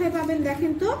আপনারা কোথায় পাবেন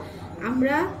দেখেন তো।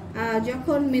 আমরা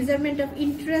যখন measurement of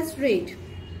interest rate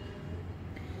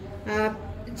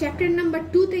chapter number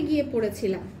 2-তে গিয়ে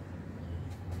পড়েছিলাম,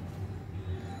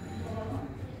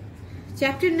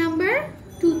 চ্যাপ্টার নাম্বার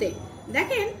 2-তে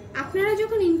দেখেন, আপনারা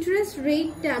যখন ইন্টারেস্ট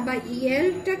রেটটা বা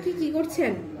ইয়েল্ডটাকে কি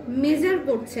করছেন, মেজার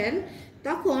করছেন,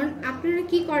 তখন আপনারা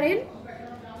কি করেন,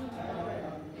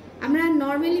 আমরা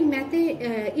নর্মালি ম্যাথে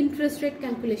ইন্টারেস্ট রেট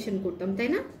ক্যালকুলেশন করতাম, তাই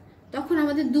না। তখন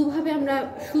আমাদের দুভাবে আমরা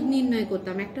সুদ নির্ণয়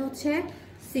করতাম, একটা হচ্ছে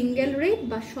সিঙ্গেল রেট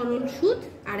বা সরল সুদ,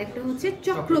 আর একটা হচ্ছে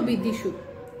চক্রবৃদ্ধি সুদ,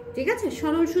 ঠিক আছে।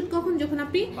 সরল সুদ কখন, যখন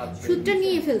আপনি সুদটা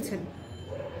নিয়ে ফেলছেন,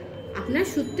 আপনার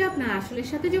সুদটা আপনার আসলের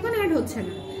সাথে যখন অ্যাড হচ্ছে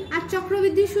না। আর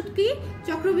চক্রবৃদ্ধি সুদ কি,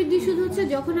 চক্রবৃদ্ধি সুদ হচ্ছে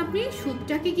যখন আপনি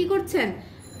সুদটাকে কি করছেন,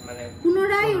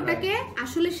 পুনরায় ওটাকে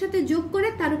আসলের সাথে যোগ করে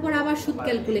তার উপর আবার সুদ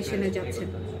ক্যালকুলেশনে যাচ্ছেন,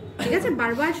 ঠিক আছে,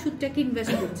 বারবার সুদটাকে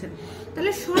ইনভেস্ট করছেন।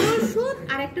 তাহলে সরল সুদ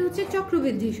আর একটা হচ্ছে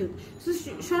চক্রবৃদ্ধি সুদ।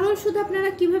 সরল সুদ আপনারা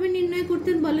কিভাবে নির্ণয়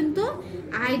করতেন বলেন তো,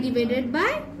 আই ডিভাইডেড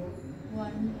বাই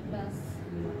 1 প্লাস,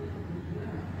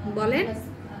 বলেন,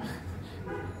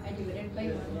 আই ডিভাইডেড বাই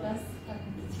 1 প্লাস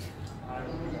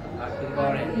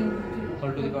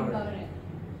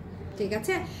ঠিক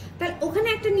আছে। তাহলে ওখানে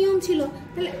একটা নিয়ম ছিল।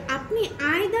 তাহলে আপনি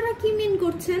আয় দ্বারা কি মিন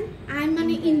করছেন, আয়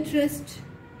মানে ইন্টারেস্ট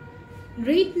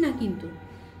রেট না, কিন্তু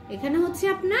এখানে হচ্ছে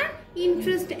আপনার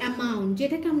ইন্টারেস্ট অ্যামাউন্ট,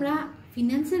 যেটাকে আমরা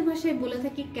ফিনান্সের ভাষায় বলে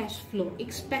থাকি cash flow,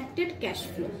 expected cash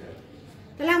flow.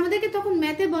 তাহলে আমাদেরকে তখন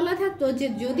ম্যাথে বলা থাকতো যে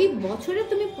যদি বছরে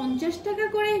তুমি 50 টাকা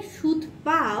করে সুদ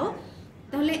পাও,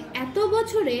 তাহলে এত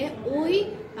বছরে ওই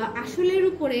আসলের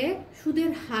উপরে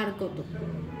সুদের হার কত।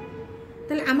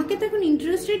 তাহলে আমাকে তো এখন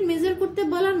ইন্টারেস্ট রেট মেজার করতে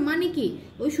বলার মানে কি,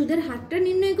 ওই সুদের হারটা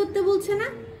নির্ণয় করতে বলছে না।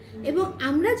 এবং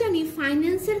আমরা জানি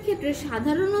ফাইন্যান্সের ক্ষেত্রে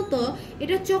সাধারণত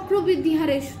এটা চক্রবৃদ্ধি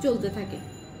হারে চলতে থাকে,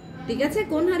 ঠিক আছে,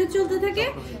 কোন হারে চলতে থাকে?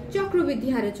 চক্রবৃদ্ধি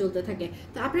হারে চলতে থাকে।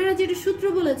 তো আপনারা যেটা সূত্র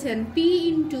বলেছেন P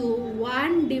into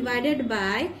 1 divided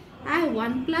by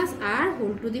I1 plus R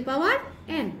whole to the power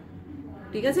n,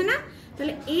 ঠিক আছে না?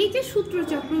 তাহলে এই যে সূত্র,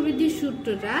 চক্রবৃদ্ধির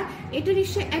সূত্রটা, এটা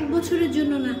নিশ্চয়ই 1 বছরের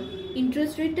জন্য না।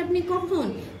 ইন্টারেস্ট রেটটা আপনি কখন,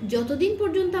 যতদিন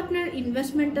পর্যন্ত আপনার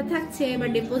ইনভেস্টমেন্টটা থাকছে বা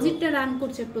ডিপোজিটটা রান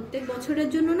করছে, প্রত্যেক বছরের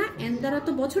জন্য না। এন দ্বারা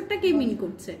তো বছরটাকে মিন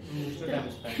করছে।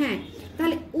 হ্যাঁ,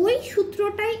 তাহলে ওই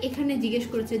সূত্রটাই এখানে জিজ্ঞেস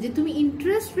করেছে যে তুমি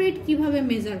ইন্টারেস্ট রেট কিভাবে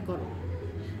মেজার করো।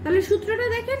 তাহলে সূত্রটা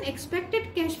দেখেন, expected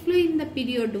cash flow in the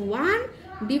period 1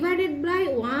 divided by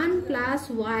 1 plus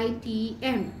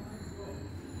YTM,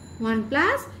 1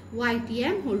 plus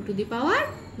YTM whole to the power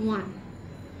 1।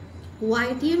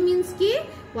 YTM means কি?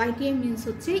 YTM মিন্স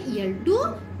হচ্ছে ইয়ার টু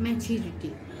ম্যাচুরিটি,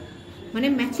 মানে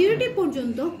ম্যাচুরিটি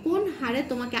পর্যন্ত কোন হারে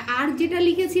তোমাকে, আর যেটা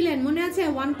লিখেছিলেন মনে আছে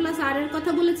 1 প্লাস আর এর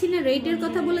কথা বলেছি না, রেটের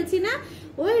কথা বলেছি না,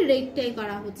 ওই রেটটাই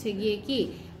করা হচ্ছে গিয়ে কি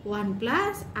 1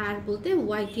 প্লাস আর বলতে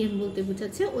YTM বলতে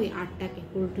বোঝাচ্ছে ওই আরটাকে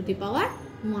হোল টু দি পাওয়ার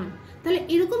 1। তাহলে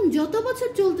এরকম যত বছর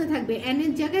চলতে থাকবে n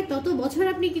এর জায়গায় তত বছর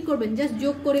আপনি কি করবেন, জাস্ট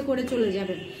যোগ করে করে চলে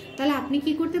যাবেন। তাহলে আপনি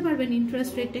কি করতে পারবেন,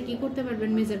 ইন্টারেস্ট রেটটা কি করতে পারবেন,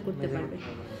 মেজার করতে পারবেন।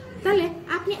 তাহলে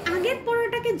আপনি আগের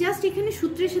পড়াটাকে জাস্ট এখানে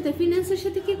সূত্রের সাথে, ফিনান্সের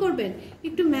সাথে কি করবেন,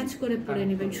 একটু ম্যাচ করে পড়ে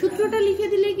নেবেন। সূত্রটা লিখে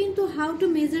দিলে কিন্তু how to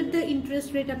measure the interest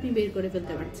rate আপনি বের করে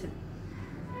ফেলতে পারছেন।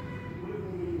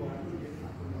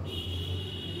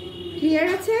 ক্লিয়ার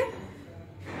আছে?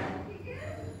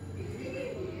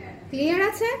 ক্লিয়ার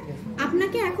আছে?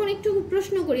 আপনাকে এখন একটু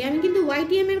প্রশ্ন করি, আমি কিন্তু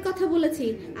YTM এর কথা বলেছি,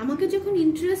 আমাকে যখন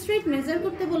ইন্টারেস্ট রেট মেজার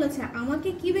করতে বলেছে, আমাকে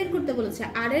কি বের করতে বলেছে,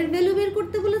 আর এর ভ্যালু বের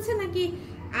করতে বলেছে নাকি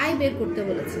আয় বের করতে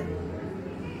বলেছে?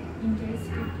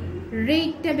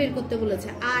 রেটটা বের করতে বলেছে,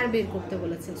 আর বের করতে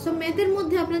বলেছে। সো ম্যাথের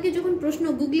মধ্যে আপনাকে যখন প্রশ্ন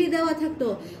গুগলি দেওয়া থাকতো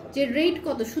যে রেট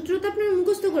কত, সূত্র তো আপনারা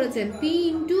মুখস্থ করেছেন, P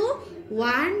into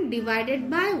 1 divided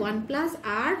by 1 plus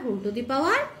R whole to the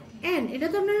power n, এটা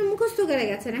তো আপনারা মুখস্থ করে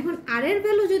গেছেন। এখন আর এর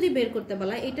ভ্যালু যদি বের করতে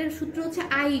বলা, এটার সূত্র হচ্ছে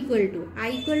I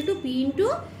equal to P into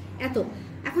এত।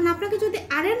 এখন আপনাকে যদি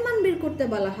আর এর মান বের করতে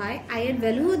বলা হয়, আই এর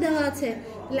ভ্যালুও দেওয়া আছে,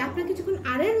 তাহলে আপনাকে যখন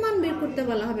আর এর মান বের করতে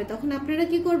বলা হবে তখন আপনারা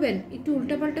কি করবেন, একটু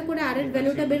উল্টাপাল্টা করে আর এর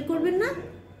ভ্যালুটা বের করবেন না,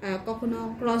 কখনো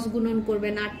ক্রস গুণন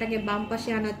করবেন, আরটাকে বাম পাশে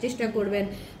আনার চেষ্টা করবেন,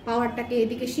 পাওয়ারটাকে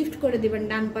এদিকে শিফট করে দিবেন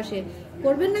ডান পাশে,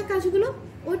 করবেন না কাজগুলো?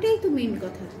 ওইটাই তো মেইন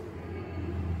কথা।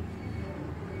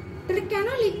 তাহলে কেন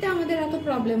লিখতে আমাদের এত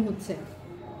প্রবলেম হচ্ছে?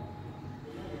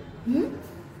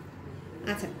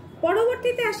 আচ্ছা,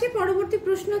 পরবর্তীতে আসে। পরবর্তী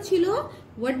প্রশ্ন ছিল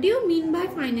what do you mean by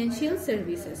financial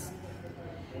services.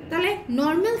 তাহলে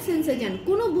নর্মাল সেন্সে যান,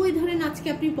 কোনো বই ধরেন আজকে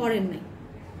আপনি পড়েন নাই,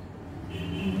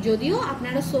 যদিও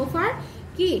আপনারা সোফার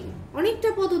কি অনেকটা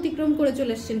পথ অতিক্রম করে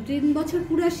চলে এসেছেন, 3 বছর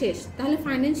পুরো শেষ। তাহলে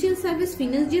ফাইন্যান্সিয়াল সার্ভিস,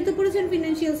 ফিনান্স যেহেতু পড়েছেন,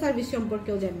 ফিনান্সিয়াল সার্ভিস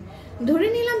সম্পর্কেও জানেন। ধরে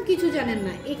নিলাম কিছু জানেন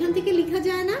না, এখান থেকে লেখা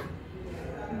যায় না,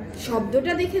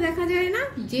 শব্দটা দেখে দেখা যায় না,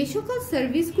 যে সকল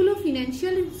সার্ভিসগুলো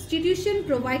ফিনান্সিয়াল ইনস্টিটিউশন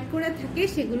প্রোভাইড করে থাকে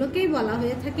সেগুলোকেই বলা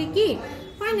হয়ে থাকে কি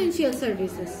ফাইন্যান্সিয়াল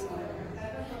সার্ভিসেস।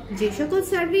 যে সকল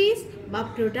সার্ভিস বা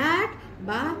প্রোডাক্ট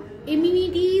বা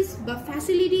এমিনিটিস বা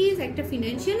ফ্যাসিলিটিস একটা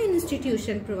ফিনান্সিয়াল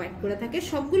ইনস্টিটিউশন প্রোভাইড করে থাকে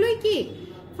সবগুলোই কি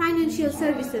ফাইন্যান্সিয়াল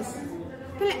সার্ভিসেস।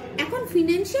 তাহলে এখন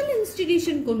ফিনান্সিয়াল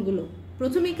ইনস্টিটিউশন কোনগুলো?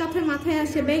 প্রথমেই কথার মাথায়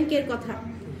আসে ব্যাংকের কথা,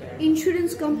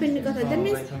 ইন্স্যুরেন্স কোম্পানির কথা। দ্যাট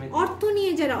মিন্স অর্থ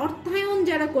নিয়ে যারা, অর্থায়ন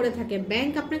যারা করে থাকে,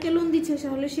 ব্যাংক আপনাকে লোন দিচ্ছে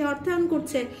তাহলে সে অর্থায়ন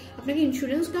করছে, আপনাকে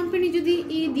ইন্স্যুরেন্স কোম্পানি যদি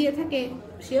দিয়ে থাকে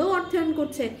সেও অর্থায়ন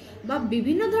করছে, বা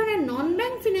বিভিন্ন ধরনের নন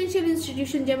ব্যাংক ফিনান্সিয়াল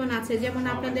ইনস্টিটিউশন যেমন আছে, যেমন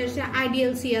আপনাদের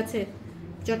IDLC আছে,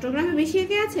 চট্টগ্রামে বেশি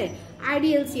একে আছে,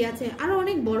 IDLC আছে, আরো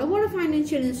অনেক বড় বড়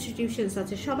ফাইন্যান্সিয়াল ইনস্টিটিউশনস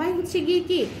আছে, সবাই হচ্ছে গিয়ে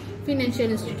কি ফিনান্সিয়াল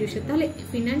ইনস্টিটিউশন। তাহলে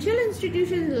ফিনান্সিয়াল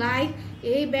ইনস্টিটিউশন লাইক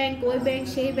এই ব্যাংক, ওই ব্যাংক,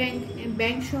 সেই ব্যাংক,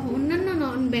 ব্যাংক সহ অন্যান্য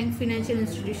নন ব্যাংক ফিনান্সিয়াল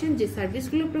ইনস্টিটিউশন যে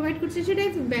সার্ভিসগুলো প্রোভাইড করছে সেটাই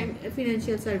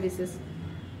ফিনান্সিয়াল সার্ভিসেস।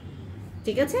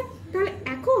 ঠিক আছে, তাহলে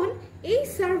এখন এই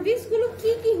সার্ভিসগুলো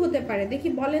কি কি হতে পারে দেখি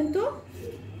বলেন তো।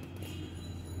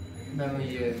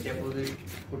 ডিপোজিট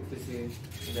করতেছি,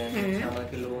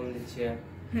 আমাকে লোন দিচ্ছে,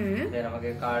 আমাকে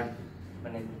কার্ড,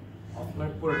 মানে আপনার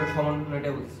পুরোটা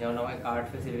সমন্বয়টা বলছি, যেমন আমাকে কার্ড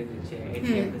ফ্যাসিলিটি দিচ্ছে,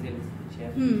 এটিএম ফ্যাসিলিটি দিচ্ছে,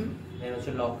 দেন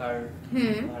হচ্ছে লকার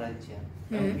ভাড়া দিচ্ছে,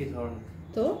 কি ধরনের।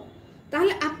 তো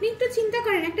তাহলে আপনি একটু চিন্তা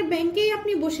করেন, একটা ব্যাংকেই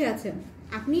আপনি বসে আছেন,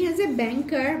 আপনি অ্যাজ এ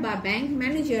ব্যাংকার বা ব্যাংক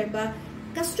ম্যানেজার বা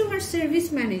কাস্টমার সার্ভিস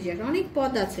ম্যানেজার, অনেক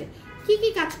পদ আছে, কি কি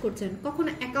কাজ করছেন?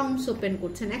 কখনো অ্যাকাউন্টস ওপেন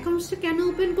করছেন, অ্যাকাউন্টসটা কেন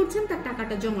ওপেন করছেন? তার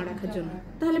টাকাটা জমা রাখার জন্য।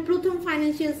 তাহলে প্রথম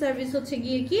ফাইন্যান্সিয়াল সার্ভিস হচ্ছে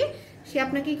গিয়ে কি, সে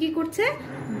আপনাকে কি করছে,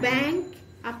 ব্যাংক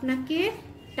আপনাকে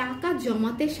টাকা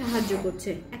জমাতে সাহায্য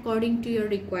করছে অ্যাকর্ডিং টু ইয়োর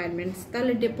রিকোয়ারমেন্টস।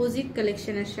 তাহলে ডিপোজিট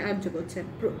কালেকশনের সাহায্য করছে,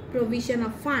 provision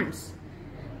of funds,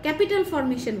 capital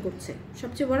formation করছে।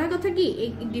 সবচেয়ে বড় কথা কি, এই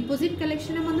ডিপোজিট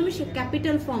কালেকশনের মাধ্যমে সে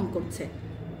ক্যাপিটাল ফর্ম করছে,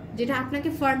 যেটা আপনাকে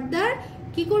ফার্দার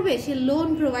কি করবে, সে লোন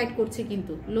প্রোভাইড করছে,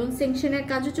 কিন্তু লোন স্যাংশনের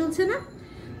কাজও চলছে না।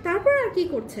 তারপর আর কি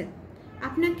করছে,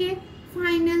 আপনাকে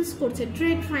ফাইন্যান্স করছে,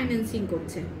 ট্রেড ফাইন্যান্সিং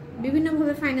করছে,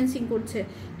 বিভিন্নভাবে ফাইন্যান্সিং করছে।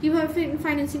 কিভাবে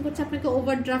ফাইন্যান্সিং করছে, আপনাকে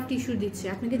ওভারড্রাফট ইস্যু দিচ্ছে।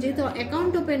 আপনাকে যেহেতু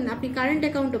অ্যাকাউন্ট ওপেন, আপনি কারেন্ট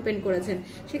অ্যাকাউন্ট ওপেন করেছেন,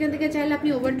 সেখান থেকে চাইলে আপনি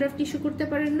ওভারড্রাফট ইস্যু করতে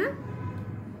পারেন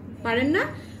না।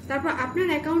 তারপর আপনার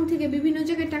অ্যাকাউন্ট থেকে বিভিন্ন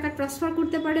জায়গায় টাকা ট্রান্সফার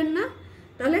করতে পারেন না।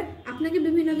 তাহলে আপনাকে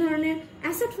বিভিন্ন ধরনের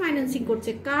অ্যাসেট ফাইন্যান্সিং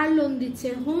করছে, কার লোন দিচ্ছে,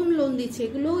 হোম লোন দিচ্ছে,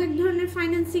 এগুলোও এক ধরনের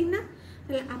ফাইন্যান্সিং না?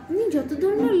 তাহলে আপনি যত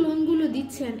ধরনের লোনগুলো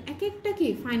দিচ্ছেন, এক একটা কি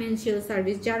ফাইন্যান্সিয়াল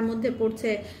সার্ভিস, যার মধ্যে পড়ছে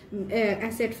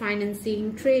asset financing,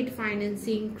 trade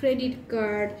financing, credit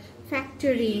card,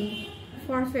 factoring,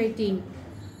 ফরফেটিং।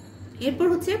 এরপর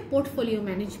হচ্ছে পোর্টফোলিও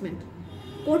ম্যানেজমেন্ট।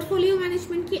 পোর্টফোলিও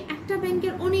ম্যানেজমেন্ট কি, একটা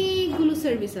ব্যাংকের অনেকগুলো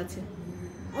সার্ভিস আছে,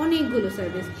 অনেকগুলো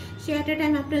service. Say at a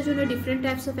time আপনার জন্য different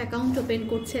types of account open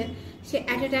করছে, সে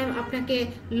অ্যাট এ টাইম আপনাকে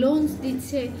লোনস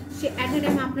দিচ্ছে, সে অ্যাট এ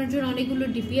টাইম আপনার জন্য অনেকগুলো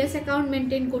ডিপিএস অ্যাকাউন্ট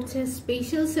মেনটেন করছে,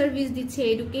 স্পেশাল সার্ভিস দিচ্ছে,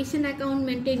 এডুকেশন অ্যাকাউন্ট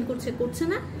মেনটেন করছে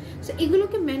না? সো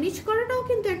এগুলোকে ম্যানেজ করাটাও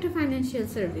কিন্তু একটা ফাইন্যান্সিয়াল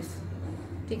সার্ভিস।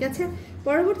 ঠিক আছে,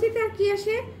 পরবর্তীতে আর কি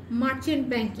আসে, মার্চেন্ট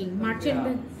ব্যাংকিং।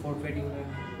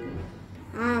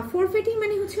 ফরফেটিং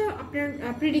মানে হচ্ছে আপনার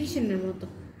প্রেডিকশনের মতো।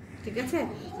 ঠিক আছে,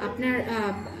 আপনার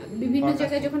বিভিন্ন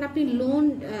জায়গায় যখন আপনি লোন,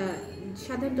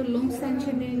 সাধারণত লোন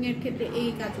স্যাংশনিং এর ক্ষেত্রে এই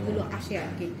কাজগুলো আসে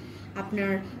আর কি।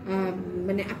 আপনার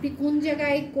মানে আপনি কোন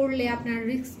জায়গায় করলে আপনার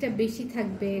রিস্কটা বেশি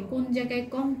থাকবে, কোন জায়গায়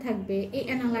কম থাকবে, এই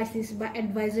অ্যানালাইসিস বা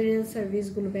অ্যাডভাইজারিয়াল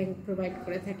সার্ভিসগুলো ব্যাংক প্রোভাইড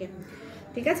করে থাকে।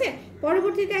 ঠিক আছে,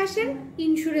 পরবর্তীতে আসেন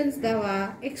ইন্স্যুরেন্স দেওয়া,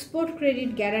 এক্সপোর্ট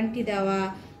ক্রেডিট গ্যারান্টি দেওয়া,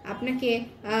 আপনাকে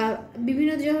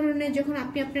বিভিন্ন ধরনের, যখন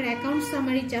আপনি আপনার অ্যাকাউন্ট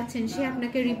সামারি চাচ্ছেন, সে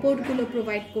আপনাকে রিপোর্টগুলো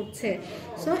প্রোভাইড করছে।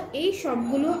 সো এই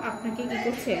সবগুলো আপনাকে কি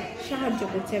করছে, সাহায্য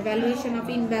করছে। ভ্যালুয়েশন অফ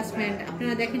ইনভেস্টমেন্ট,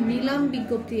 আপনারা দেখেন নিলাম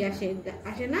বিজ্ঞপ্তি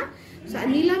আসে না?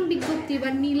 নিলাম বিজ্ঞপ্তি বা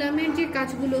নিলামের যে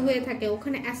কাজগুলো হয়ে থাকে,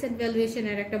 ওখানে অ্যাসেট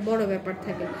ভ্যালুয়েশনের একটা বড় ব্যাপার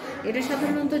থাকে। এটা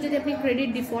সাধারণত যদি আপনি ক্রেডিট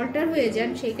ডিফল্টার হয়ে যান,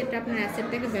 সেই ক্ষেত্রে আপনার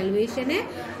অ্যাসেটটাকে ভ্যালুয়েশনে,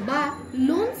 বা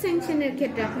লোন স্যাংশনের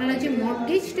ক্ষেত্রে আপনারা যে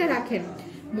মর্টগেজটা রাখেন,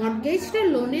 মর্টগেজটা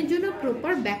লোনের জন্য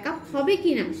প্রপার ব্যাকআপ হবে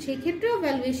কিনা, সেই ক্ষেত্রেও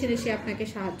ভ্যালুয়েশনে সে আপনাকে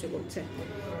সাহায্য করছে।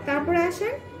 তারপরে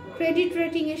আসেন ক্রেডিট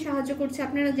রেটিং এ সাহায্য করছে।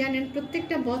 আপনারা জানেন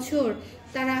প্রত্যেকটা বছর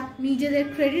তারা নিজেদের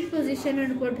ক্রেডিট পজিশনের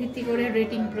উপর ভিত্তি করে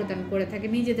রেটিং প্রদান করে থাকে,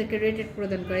 নিজেদেরকে রেটেড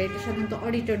প্রদান করে। এটা সাধারণত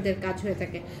অডিটরদের কাজ হয়ে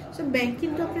থাকে। সো ব্যাংক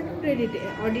কিন্তু আপনাকে ক্রেডিট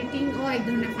অডিটিং ও এক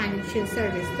ধরনের ফাইন্যান্সিয়াল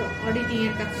সার্ভিস, তো অডিটিং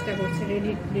এর কাজটা করছে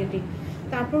ক্রেডিট রেটিং।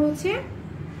 তারপর হচ্ছে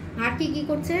আর কি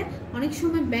করছে, অনেক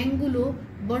সময় ব্যাংকগুলো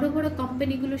বড় বড়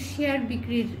কোম্পানিগুলো শেয়ার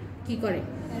বিক্রির কি করে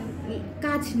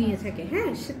কাজ নিয়ে থাকে।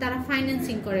 হ্যাঁ, তারা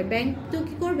ফাইন্যান্সিং করে। ব্যাংক তো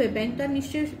কি করবে, ব্যাংক তো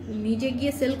নিশ্চয়ই নিজে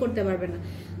গিয়ে সেল করতে পারবে না।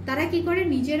 তারা কি করে,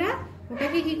 নিজেরা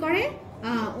ওটাকে কি করে,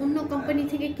 অন্য কোম্পানি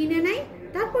থেকে কিনে নেয়,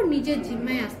 তারপর নিজের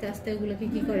জিম্মায় আস্তে আস্তে ওগুলোকে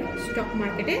কি করে, স্টক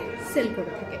মার্কেটে সেল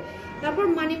করে থাকে। তারপর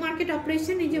মানি মার্কেট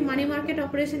অপারেশন। এই যে মানি মার্কেট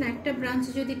অপারেশন, একটা ব্রাঞ্চ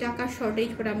যদি টাকা শর্টেজ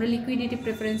পড়ে, আমরা লিকুইডিটি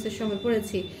প্রেফারেন্সের সময়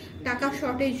পড়েছি, টাকা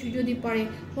শর্টেজ যদি পড়ে,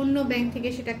 অন্য ব্যাংক থেকে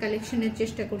সেটা কালেকশনের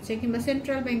চেষ্টা করছে, কিংবা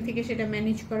সেন্ট্রাল ব্যাংক থেকে সেটা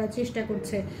ম্যানেজ করার চেষ্টা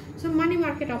করছে। সো মানি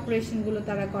মার্কেট অপারেশনগুলো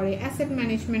তারা করে, অ্যাসেট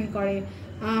ম্যানেজমেন্ট করে।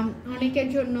 অনেকের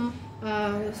জন্য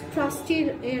ট্রাস্টির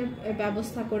এর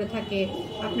ব্যবস্থা করে থাকে।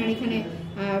 আপনার এখানে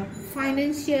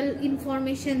ফাইন্যান্সিয়াল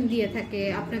ইনফরমেশন দিয়ে থাকে,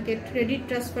 আপনাকে ক্রেডিট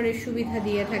ট্রান্সফারের সুবিধা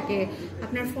দিয়ে থাকে,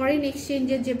 আপনার ফরেন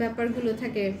এক্সচেঞ্জের যে ব্যাপারগুলো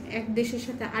থাকে, এক দেশের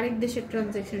সাথে আরেক দেশের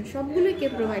ট্রানজ্যাকশন, সবগুলোকে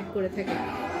প্রোভাইড করে থাকে,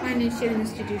 ফাইন্যান্সিয়াল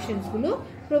ইনস্টিটিউশনসগুলো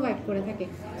প্রোভাইড করে থাকে।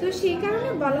 তো সেই কারণে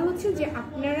বলা হচ্ছে যে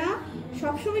আপনারা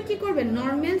সবসময় কি করবেন,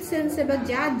 নর্মাল সেন্সে বা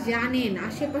যা জানেন,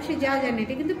 আশেপাশে যা জানেন,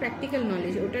 এটা কিন্তু প্র্যাকটিক্যাল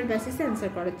নলেজ, ওটার বেসিসে অ্যান্সার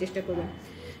করার চেষ্টা করবেন।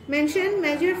 Mention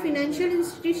major financial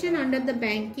institution under the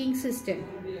banking system.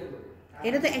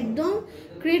 এটা তো একদম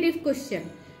ক্রিয়েটিভ কোশ্চেন।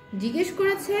 জিজ্ঞেস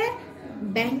করেছে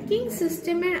ব্যাংকিং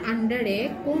সিস্টেমের আন্ডারে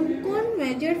কোন কোন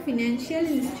মেজর ফিনান্সিয়াল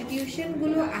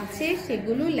ইনস্টিটিউশনগুলো আছে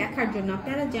সেগুলো লেখার জন্য।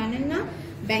 আপনারা জানেন না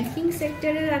ব্যাংকিং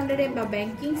সেক্টরের আন্ডারে বা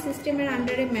ব্যাংকিং সিস্টেমের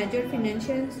আন্ডারে মেজর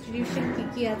ফিনান্সিয়াল ইনস্টিটিউশন কি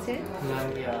কি আছে?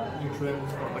 ইন্স্যুরেন্স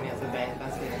কোম্পানি আছে, ব্যাংক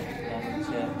আছে,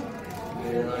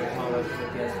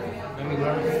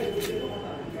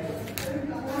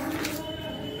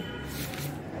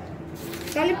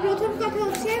 তাহলে প্রথম কথা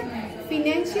হচ্ছে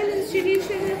ফিনান্সিয়াল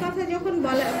ইনস্টিটিউশনের কথা যখন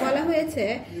বলা হয়েছে,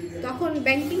 তখন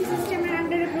ব্যাংকিং সিস্টেমের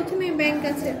আন্ডারে প্রথমে ব্যাংক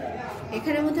আছে।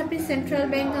 এখানের মধ্যে আপনি সেন্ট্রাল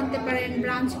ব্যাংক আনতে পারেন,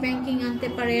 ব্রাঞ্চ ব্যাংকিং আনতে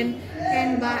পারেন,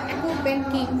 বা একক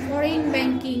ব্যাংকিং, ফরেন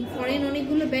ব্যাংকিং, ফরেন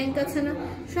অনেকগুলো ব্যাংক আছে না,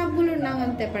 সবগুলোর নাম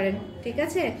আনতে পারেন। ঠিক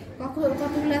আছে,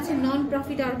 কতগুলো আছে non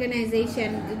profit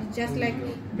organisation, just like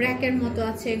ব্র্যাকের মতো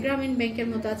আছে, গ্রামীণ ব্যাংকের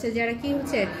মতো আছে, যারা কি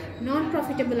হচ্ছে নন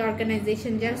প্রফিটেবল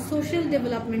অর্গানাইজেশন, যারা সোশ্যাল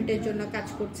ডেভেলপমেন্টের জন্য কাজ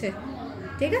করছে।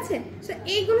 ঠিক আছে? সো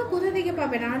এইগুলো কোথা থেকে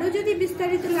পাবেন? আরো যদি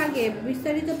বিস্তারিত লাগে,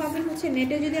 বিস্তারিত পাবেন হচ্ছে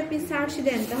নেটে যদি আপনি সার্চ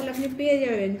দেন, তাহলে আপনি পেয়ে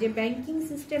যাবেন যে ব্যাংকিং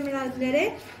সিস্টেমের আন্ডারে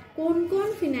কোন কোন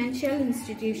ফিনান্সিয়াল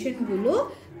ইনস্টিটিউশন গুলো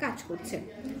কাজ করছে।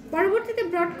 পরবর্তীতে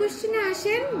ব্রড কোশ্চেনে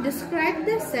আসেন, describe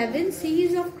the 7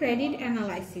 C's of credit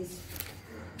analysis.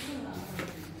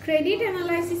 Credit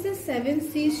অ্যানালাইসিসের 7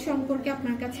 C's সম্পর্কে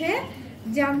আপনার কাছে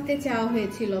জানতে চাওয়া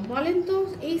হয়েছিল। বলেন তো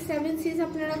এই 7 C's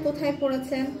আপনারা কোথায়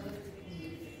পড়েছেন?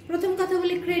 প্রথম কথা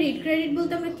বলি ক্রেডিট। ক্রেডিট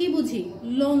বলতে আমরা কি বুঝি?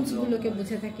 লোনস গুলোকে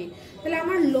বুঝে থাকি। তাহলে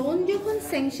আমার লোন যখন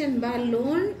স্যাংশন বা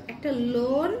লোন, একটা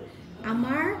লোন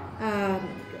আমার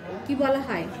কি বলা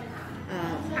হয়,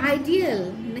 আইডিয়াল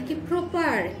নাকি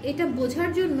প্রপার, এটা বোঝার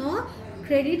জন্য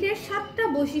ক্রেডিটের 7টা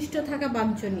বৈশিষ্ট্য থাকা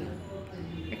বাঞ্ছনীয়।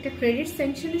 একটা ক্রেডিট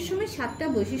স্যাংশনের সময় 7টা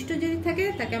বৈশিষ্ট্য যদি থাকে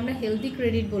তাকে আমরা হেলদি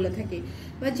ক্রেডিট বলে থাকি,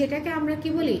 বা যেটাকে আমরা কি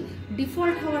বলি,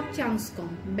 ডিফল্ট হওয়ার চান্স কম।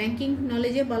 ব্যাংকিং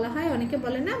নলেজে বলা হয়, অনেকে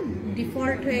বলে না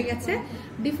ডিফল্ট হয়ে গেছে,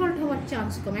 ডিফল্ট হওয়ার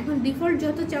চান্স কম। এখন ডিফল্ট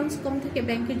যত চান্স কম থাকে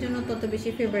ব্যাংকের জন্য তত বেশি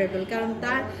ফেভারেবল, কারণ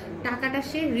তার টাকাটা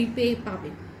সে রিপে পাবে,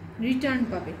 রিটার্ন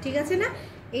পাবে। ঠিক আছে না?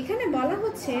 এখানে বলা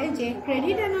হচ্ছে যে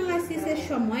ক্রেডিট অ্যানালাইসিসের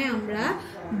সময় আমরা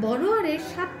বড়োয়ারের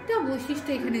 7টা বৈশিষ্ট্য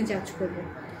এখানে জাজ করব।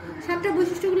 7টা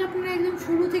বৈশিষ্ট্যগুলো আপনারা একদম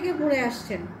শুরু থেকে পড়ে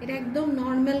আসছেন, এটা একদম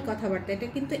নর্মাল কথাবার্তা, এটা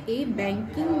কিন্তু এই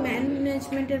ব্যাংকিং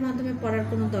ম্যানেজমেন্টের মাধ্যমে পড়ার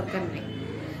কোনো দরকার নেই।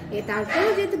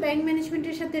 তারপরেও যেহেতু ব্যাংক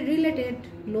ম্যানেজমেন্টের সাথে রিলেটেড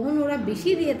লোন ওরা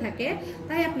বেশি দিয়ে থাকে,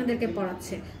 তাই আপনাদেরকে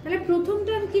পড়াচ্ছে। তাহলে প্রথম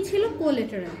টার্ম কি ছিল?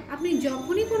 কোলেটারাল। আপনি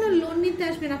যখনই কোনো লোন নিতে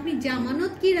আসবেন, আপনি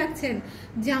জামানত কি রাখছেন,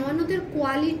 জামানতের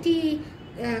কোয়ালিটি,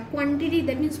 কোয়ান্টিটি,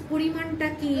 দ্যাট মিনস পরিমাণটা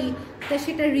কি, তা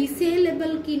সেটা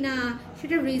রিসেলেবল কিনা,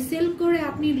 সেটা রিসেল করে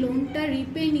আপনি লোনটা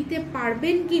রিপে নিতে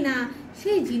পারবেন কিনা,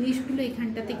 সেই জিনিসগুলো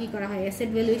এখানটাতে কি করা হয়। অ্যাসেট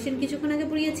ভ্যালুয়েশন কিছুক্ষণ আগে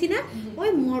পড়িয়েছি না, ওই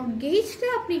মর্টগেজটা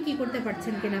আপনি কি করতে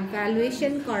পারছেন কিনা,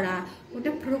 ভ্যালুয়েশন করা,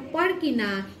 ওটা প্রপার কিনা,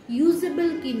 ইউজেবল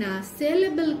কিনা,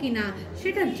 সেলেবল কিনা,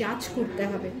 সেটা জাজ করতে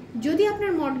হবে। যদি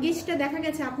আপনার মর্টগেজটা দেখা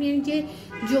গেছে আপনি যে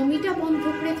জমিটা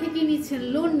বন্ধক রেখে কি নিচ্ছেন,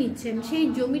 লোন নিচ্ছেন, সেই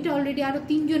জমিটা অলরেডি আরো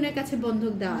 3 জনের কাছে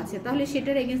বন্ধক দেওয়া আছে, তাহলে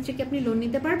সেটার এগেনস্টে কি আপনি লোন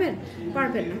নিতে পারবেন?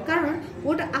 পারবেন না, কারণ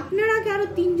ওটা আপনার আগে আরো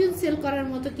 3 জন সেল করার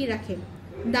মতো কি রাখে,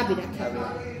 দাবি রাখে।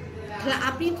 তাহলে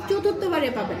আপনি চতুর্থবারে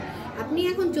পাবেন, আপনি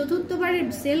এখন চতুর্থবারে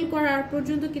সেল করার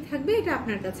পর্যন্ত কি থাকবে, এটা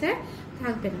আপনার কাছে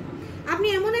থাকবে না। আপনি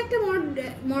এমন একটা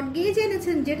মর্টগেজ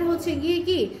এনেছেন যেটা হচ্ছে গিয়ে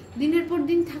কি দিনের পর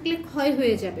দিন থাকলে ক্ষয়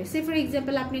হয়ে যাবে। সে ফর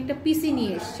এক্সাম্পল আপনি একটা পিসি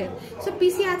নিয়ে এসছেন, সো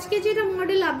পিসি আজকে যেটা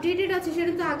মডেল আপডেটেড আছে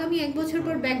সেটা তো আগামী 1 বছর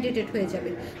পর ব্যাকডেটেড হয়ে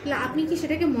যাবে। তাহলে আপনি কি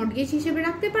সেটাকে মর্টগেজ হিসেবে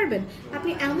রাখতে পারবেন?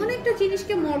 আপনি এমন একটা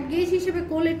জিনিসকে মর্টগেজ হিসেবে,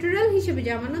 কোলেটারাল হিসেবে,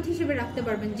 জামানত হিসেবে রাখতে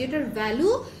পারবেন যেটার ভ্যালু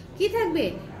কি থাকবে,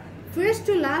 ফার্স্ট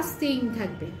টু লাস্ট সেম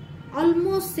থাকবে,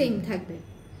 অলমোস্ট সেম থাকবে,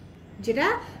 যেটা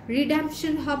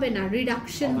রিডাম্পশন হবে না,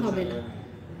 রিডাকশন হবে না।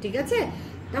 ঠিক আছে?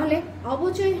 তাহলে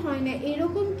অবচয় হয় না,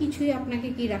 এরকম কিছুই আপনাকে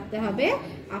কি রাখতে হবে,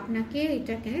 আপনাকে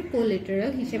এটাকে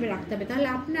কোলেটারাল হিসেবে রাখতে হবে। তাহলে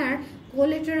আপনার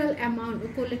কোলেটারাল অ্যামাউন্ট,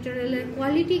 কোলেটারালের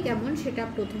কোয়ালিটি কেমন, সেটা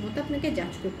প্রথমত আপনাকে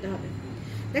জাজ করতে হবে।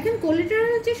 দেখেন,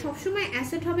 কোলেটারাল যে সবসময়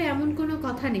অ্যাসেট হবে এমন কোনো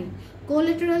কথা নেই।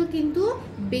 কোলেটারাল কিন্তু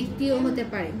ব্যক্তিও হতে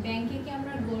পারে। ব্যাংকে কি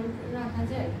আমরা গোল্ড রাখা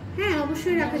যায়? হ্যাঁ,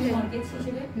 অবশ্যই রাখা যায়। মর্টগেজ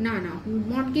হিসেবে? না না,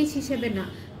 মর্টগেজ হিসেবে না,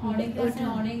 অনেক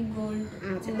গোল্ড।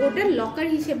 আচ্ছা, ওটা লকার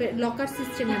হিসেবে, লকার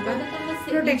সিস্টেমে বা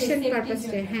প্রোটেকশন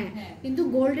পারপাসে। হ্যাঁ, কিন্তু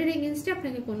গোল্ডের এগেইনস্টে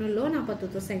আপনাকে কোনো লোন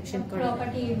আপাতত স্যাংশন করা,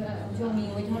 প্রপার্টি, জমি,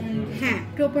 ওই ধরনের, হ্যাঁ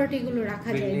প্রপার্টি গুলো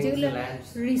রাখা যায় যেগুলো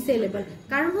রিসেলেবল।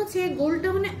 কারণ হচ্ছে গোল্ডটা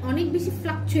মানে অনেক বেশি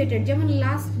ফ্লাকচুয়েটেড। যেমন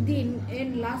লাস্ট দিন এর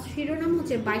লাস্ট শিরোনাম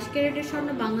হচ্ছে 22 ক্যারেটের স্বর্ণ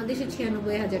বাংলাদেশে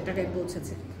 96,000 টাকায়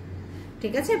পৌঁছেছে।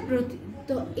 ঠিক আছে?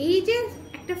 তো এই যে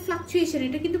একটা ফ্লাকচুয়েশন,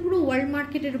 এটা কিন্তু পুরো ওয়ার্ল্ড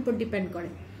মার্কেটের উপর ডিপেন্ড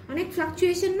করে। অনেক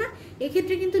ফ্লাকচুয়েশন না,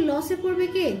 এক্ষেত্রে কিন্তু লসে পড়বে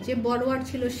কে, যে বড়োয়ার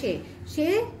ছিল সে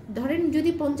ধরেন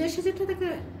যদি 50,000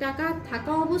 টাকা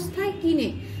থাকা অবস্থায় কিনে,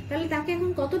 তাহলে তাকে এখন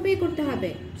কত পে করতে হবে,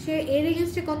 সে এর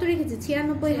এগেনস্টে কত রেখেছে,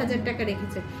 96,000 টাকা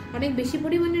রেখেছে, অনেক বেশি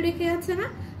পরিমাণে রেখে আছে না।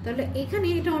 তাহলে এখানে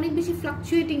এটা অনেক বেশি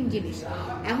ফ্লাকচুয়েটিং জিনিস,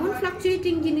 এমন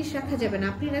ফ্লাকচুয়েটিং জিনিস রাখা যাবে না,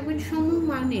 আপনি রাখবেন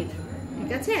সমমানের।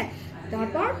 ঠিক আছে?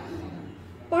 তারপর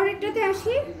পরেরটাতে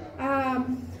আসি,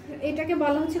 এটাকে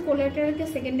বলা হচ্ছে কোলাটেরালকে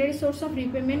সেকেন্ডারি সোর্স অফ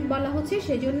রিপেমেন্ট বলা হচ্ছে।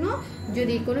 সেজন্য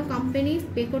যদি কোনো কোম্পানি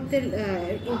পে করতে,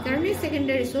 এই কারণে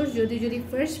সেকেন্ডারি সোর্স, যদি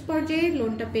ফার্স্ট পর্যায়ে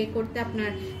লোনটা পে করতে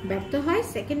আপনার ব্যর্থ হয়,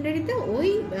 সেকেন্ডারিতে ওই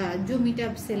জমিটা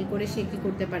সেল করে সে কি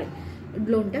করতে পারে,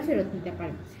 লোনটা ফেরত নিতে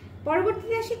পারে।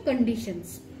 পরবর্তীতে আসি কন্ডিশনস।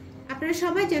 আপনারা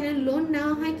সবাই জানেন লোন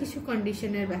নেওয়া হয় কিছু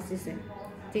কন্ডিশনের বেসিসে।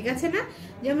 ঠিক আছে না?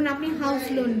 যেমন আপনি হাউস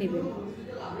লোন নেবেন,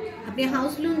 আপনি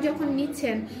হাউস লোন যখন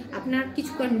নিচ্ছেন আপনার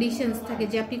কিছু কন্ডিশনস থাকে,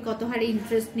 যে আপনি কত হারে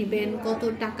ইন্টারেস্ট নেবেন, কত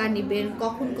টাকা নেবেন,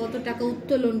 কখন কত টাকা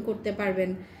উত্তোলন করতে পারবেন।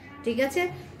 ঠিক আছে।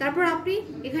 তারপর আপনি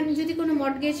এখানে যদি কোনো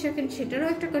মর্টগেজ রাখেন সেটারও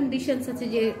একটা কন্ডিশনস আছে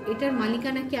যে এটার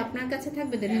মালিকানা কি আপনার কাছে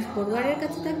থাকবে, দ্যাট মিন্স বড়োয়ারের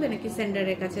কাছে থাকবে নাকি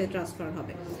সেন্ডারের কাছে ট্রান্সফার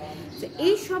হবে। তো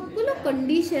এই সবগুলো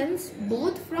conditions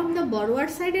both from the বড়োয়ার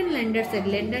side and lander side,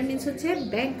 lander means হচ্ছে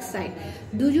ব্যাংক সাইড,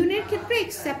 দুজনের ক্ষেত্রে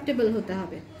অ্যাকসেপ্টেবল হতে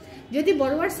হবে। যদি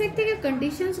বড়োয়ার সাইড থেকে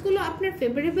কন্ডিশনসগুলো আপনার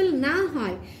ফেভারেবল না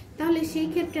হয় তাহলে সেই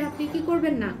ক্ষেত্রে আপনি কি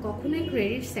করবেন না, কখনোই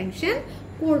ক্রেডিট স্যাংশন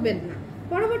করবেন না।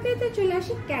 পরবর্তীতে চলে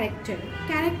আসি character.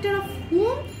 Character of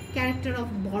hmm? Character of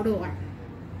বড়োয়ার।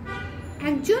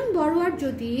 একজন বড়োয়ার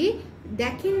যদি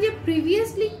দেখেন যে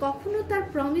প্রিভিয়াসলি কখনো তার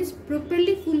প্রমিস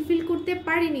প্রপারলি ফুলফিল করতে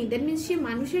পারেনি, দ্যাট মিনস সে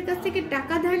মানুষের কাছ থেকে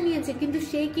টাকা ধার নিয়েছে কিন্তু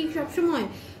সে কি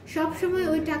সবসময়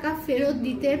ওই টাকা ফেরত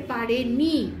দিতে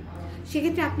পারেনি,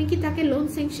 সেক্ষেত্রে আপনি কি তাকে লোন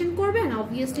স্যাংশন করবেন?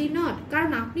 অবভিয়াসলি নট,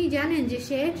 কারণ আপনি জানেন যে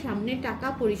সে সামনে টাকা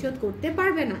পরিশোধ করতে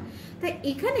পারবে না। তাই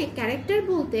এখানে ক্যারেক্টার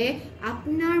বলতে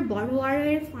আপনার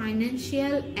বড়োয়ারের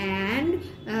ফাইন্যান্সিয়াল অ্যান্ড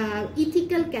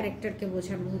ইথিক্যাল ক্যারেক্টারকে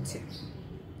বোঝানো হচ্ছে।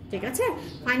 ঠিক আছে,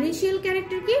 ফাইন্যান্সিয়াল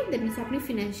ক্যারেক্টার কি, দ্যাট মিনস আপনি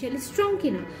ফিনান্সিয়ালি স্ট্রং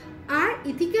কিনা। আর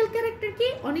ইথিক্যাল ক্যারেক্টার কি,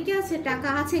 অনেকে আছে টাকা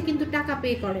আছে কিন্তু টাকা পে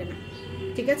করে না,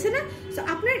 ঠিক আছে না। সো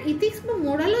আপনার ইথিক্স বা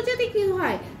মোরালও যদি কি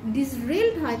হয়,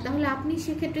 ডিসরেলড হয়, তাহলে আপনি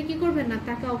সেক্ষেত্রে কি করবেন না,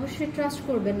 তাকে অবশ্যই ট্রাস্ট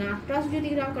করবেন না। ট্রাস্ট যদি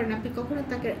না করেন আপনি কখনো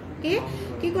তাকে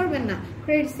কি করবেন না,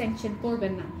 ক্রেডিট স্যাংশন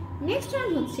করবেন না। নেক্সট ওয়ান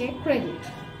হচ্ছে ক্রেডিট।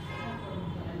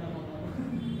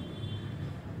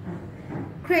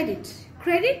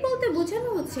 ক্রেডিট বলতে বোঝানো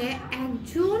হচ্ছে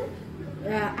একজন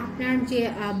আপনার যে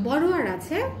বড়োয়ার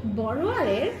আছে,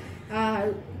 বড়োয়ারের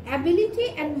ability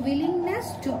and willingness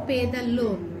to pay the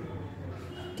loan.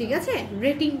 ঠিক আছে,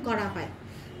 রেটিং করা হয়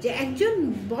যে একজন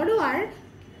বড়োয়ার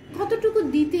কতটুকু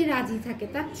দিতে রাজি থাকে,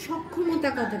 তার সক্ষমতা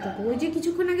কতটুকু। ওই যে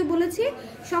কিছুক্ষণ আগে বলেছি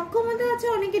সক্ষমতা আছে,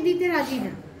 অনেকে দিতে রাজি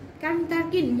না কারণ তার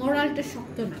কি মোরালটা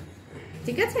শক্ত না।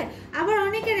 ঠিক আছে, আবার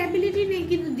অনেকের অ্যাবিলিটি নেই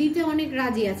কিন্তু দিতে অনেক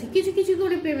রাজি আছে, কিছু কিছু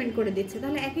করে পেমেন্ট করে দিচ্ছে,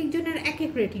 তাহলে এক একজনের এক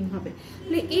এক রেটিং হবে।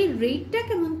 তাহলে এই রেটটা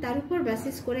কেমন তার উপর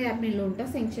বেসিস করে আপনি লোনটা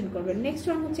স্যাংশন করবেন। নেক্সট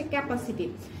ওয়ান হচ্ছে ক্যাপাসিটি।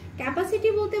 ক্যাপাসিটি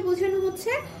বলতে বোঝানো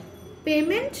হচ্ছে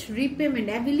payment, repayment,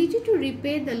 ability to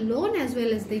repay the loan as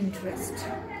well as the interest.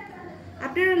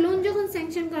 আপনারা লোন যখন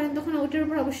স্যাংশন করেন তখন ওটার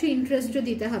উপর অবশ্যই ইন্টারেস্টও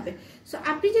দিতে হবে। সো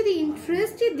আপনি যদি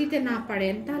ইন্টারেস্টই দিতে না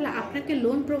পারেন তাহলে আপনাকে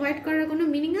লোন প্রোভাইড করার কোনো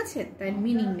মিনিং আছে? তাই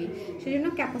মিনিং নেই, সেজন্য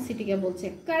ক্যাপাসিটিকে বলছে।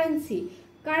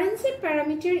 Currency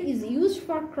parameter is used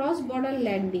for cross border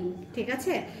landing. ঠিক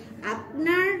আছে,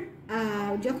 আপনার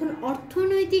যখন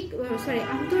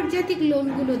আন্তর্জাতিক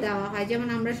লোনগুলো দেওয়া হয়, যেমন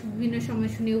আমরা বিভিন্ন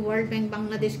সময় শুনি ওয়ার্ল্ড ব্যাংক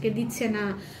বাংলাদেশকে দিচ্ছে না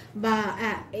বা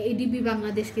এডিবি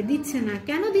বাংলাদেশকে দিচ্ছে না।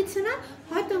 কেন দিচ্ছে না?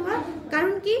 হয়তো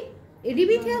কারণ কি,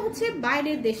 এডিবিটা হচ্ছে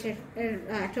বাইরের দেশের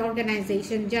একটা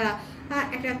অর্গানাইজেশন যারা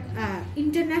একটা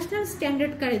ইন্টারন্যাশনাল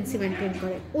স্ট্যান্ডার্ড কারেন্সি মেনটেন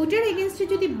করে। ওটার এগেনস্টে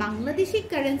যদি বাংলাদেশি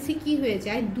কারেন্সি কি হয়ে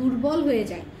যায়, দুর্বল হয়ে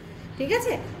যায়, ঠিক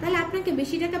আছে, তাহলে আপনাকে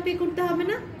বেশি টাকা পে করতে হবে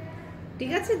না।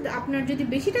 ঠিক আছে, আপনার যদি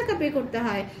বেশি টাকা পে করতে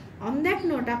হয়, অন দ্যাট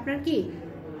নোট আপনার কি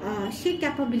সেই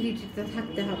ক্যাপাবিলিটিটা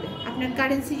থাকতে হবে। আপনার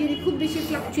কারেন্সি যদি খুব বেশি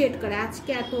ফ্লাকচুয়েট করে,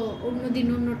 আজকে এত অন্যদিন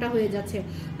অন্যটা হয়ে যাচ্ছে,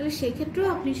 তাহলে সেক্ষেত্রেও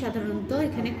আপনি সাধারণত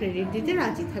এখানে ক্রেডিট দিতে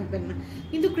রাজি থাকবেন না।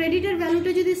 কিন্তু ক্রেডিটের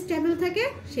ভ্যালুটা যদি স্টেবল থাকে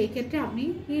সেই ক্ষেত্রে আপনি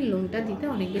এই লোনটা দিতে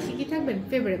অনেক বেশি কি থাকবেন,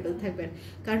 ফেভারেবল থাকবেন,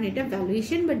 কারণ এটা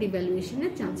ভ্যালুয়েশন বা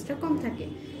ডিভ্যালুয়েশনের চান্সটা কম থাকে।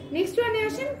 নেক্সট ওয়ানে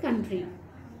আসেন কান্ট্রি।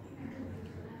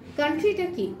 কান্ট্রিটা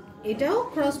কি, এটাও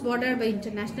ক্রস বর্ডার বা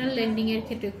ইন্টারন্যাশনাল লেন্ডিং এর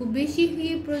ক্ষেত্রে খুব বেশি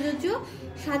প্রযোজ্য।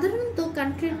 সাধারণত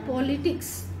কান্ট্রির পলিটিক্স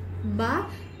বা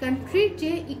কান্ট্রির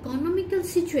যে ইকোনমিক্যাল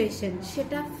সিচুয়েশন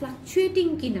সেটা ফ্লাকচুয়েটিং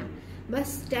কিনা বা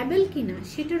স্টেবল কিনা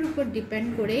সেটার উপর ডিপেন্ড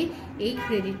করে এই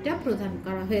ক্রেডিটটা প্রদান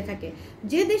করা হয়ে থাকে।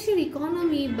 যে দেশের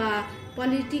ইকোনমি বা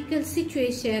পলিটিক্যাল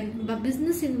সিচুয়েশন বা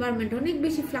বিজনেস এনভায়রনমেন্ট অনেক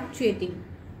বেশি ফ্লাকচুয়েটিং,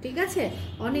 ঠিক আছে,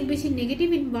 অনেক বেশি নেগেটিভ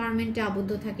এনভায়রনমেন্টে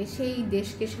আবদ্ধ থাকে, সেই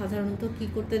দেশকে সাধারণত কি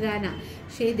করতে দেয় না,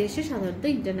 সেই দেশে সাধারণত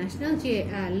ইন্টারন্যাশনাল যে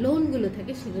লোনগুলো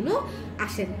থাকে সেগুলো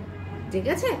আসে না। ঠিক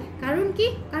আছে, কারণ কি,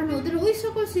 কারণ ওদের ওই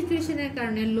সকল সিচুয়েশনের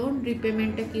কারণে লোন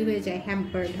রিপেমেন্টটা কি হয়ে যায়,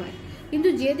 হ্যাম্পার্ড হয়। কিন্তু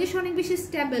যে দেশ অনেক বেশি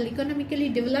স্টেবল, ইকোনমিক্যালি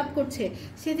ডেভেলপ করছে,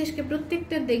 সে দেশকে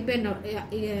প্রত্যেকটা দেখবেন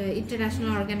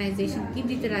ইন্টারন্যাশনাল অর্গানাইজেশন কি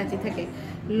দিতে রাজি থাকে,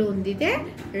 লোন দিতে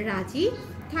রাজি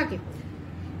থাকে।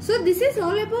 So this is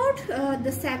all about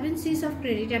the 7 C's of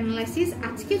credit analysis.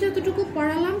 আজকে যতটুকু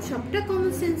পড়ালাম সবটা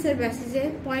কমন সেন্সের বেসিসে,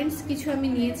 পয়েন্টস কিছু আমি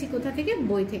নিয়েছি কোথা থেকে,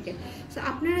 বই থেকে। সো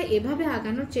আপনারা এভাবে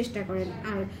আগানোর চেষ্টা করেন।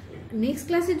 আর নেক্সট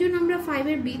ক্লাসের জন্য আমরা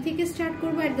 5 B থেকে স্টার্ট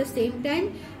করবো। অ্যাট দ্য সেম টাইম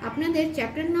আপনাদের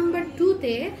চ্যাপ্টার নাম্বার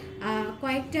 2-তে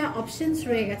কয়েকটা অপশনস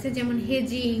রয়ে গেছে, যেমন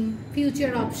হেজিং,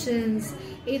 ফিউচার অপশনস,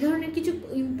 এই ধরনের কিছু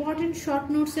ইম্পর্টেন্ট শর্ট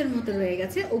নোটসের মতো রয়ে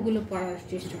গেছে, ওগুলো পড়ার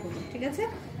চেষ্টা করবো। ঠিক আছে,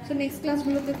 সো নেক্সট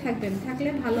ক্লাসগুলোতে থাকবেন, থাকলে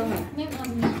ভালো হয়।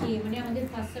 মানে আমাদের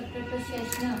ফার্স্ট চ্যাপ্টারটা শেষ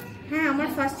না? হ্যাঁ, আমার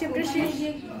ফার্স্ট চ্যাপ্টার শেষ।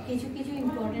 কিছু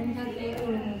ইম্পর্টেন্ট থাকলে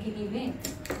ওরকম কি দিবে?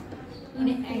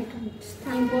 মানে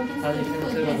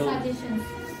সাজেশনস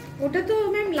ওটা তো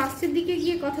ম্যাম লাস্টের দিকে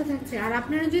গিয়ে কথা থাকছে। আর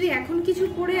আপনারা যদি এখন কিছু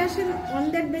পড়ে আসেন অন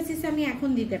দ্যাট বেসিস আমি এখন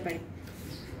দিতে পারি,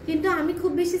 কিন্তু আমি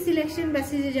খুব বেশি সিলেকশন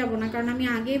বেসিসে যাব না, কারণ আমি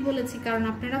আগেই বলেছি কারণ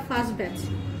আপনারা ফার্স্ট ব্যাচ।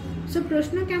 সো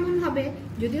প্রশ্ন কেমন হবে,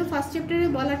 যদিও ফার্স্ট চ্যাপ্টারে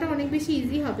বলাটা অনেক বেশি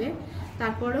ইজি হবে,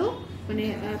 তারপরেও মানে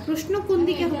প্রশ্ন কোন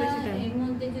দিকে হবে সেটা এর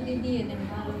মধ্যে যদি দিয়ে দেন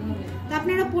ভালো হবে। তো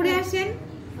আপনারা পড়ে আসেন,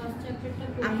 ফার্স্ট চ্যাপ্টারটা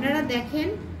আপনারা দেখেন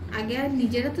আগে, আর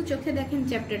নিজেরা তো চোখে দেখেন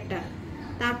চ্যাপ্টারটা,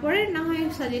 তারপরে না হয়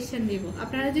সাজেশন দিব।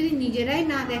 আপনারা যদি নিজেরাই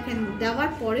না দেখেন,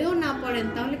 দেওয়ার পরেও না পড়েন,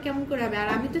 তাহলে কেমন করে হবে? আর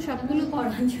আমি তো সবগুলো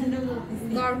পড়ার জন্য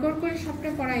গড় করে সবটা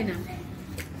পড়াই না,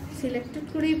 সিলেক্টেড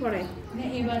করেই পড়াই।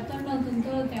 এবার তো নতুন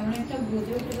তো তেমন একটা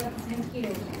বুঝে উঠতে পারছেন কি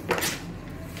হবে।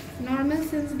 নর্মাল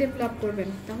সেন্স ডেভেলপ করবেন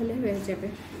তাহলে হয়ে যাবে।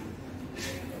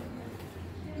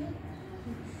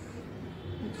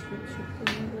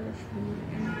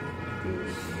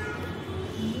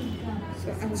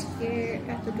 আজকে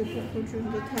এতটুকু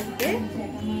পর্যন্ত থাকবে।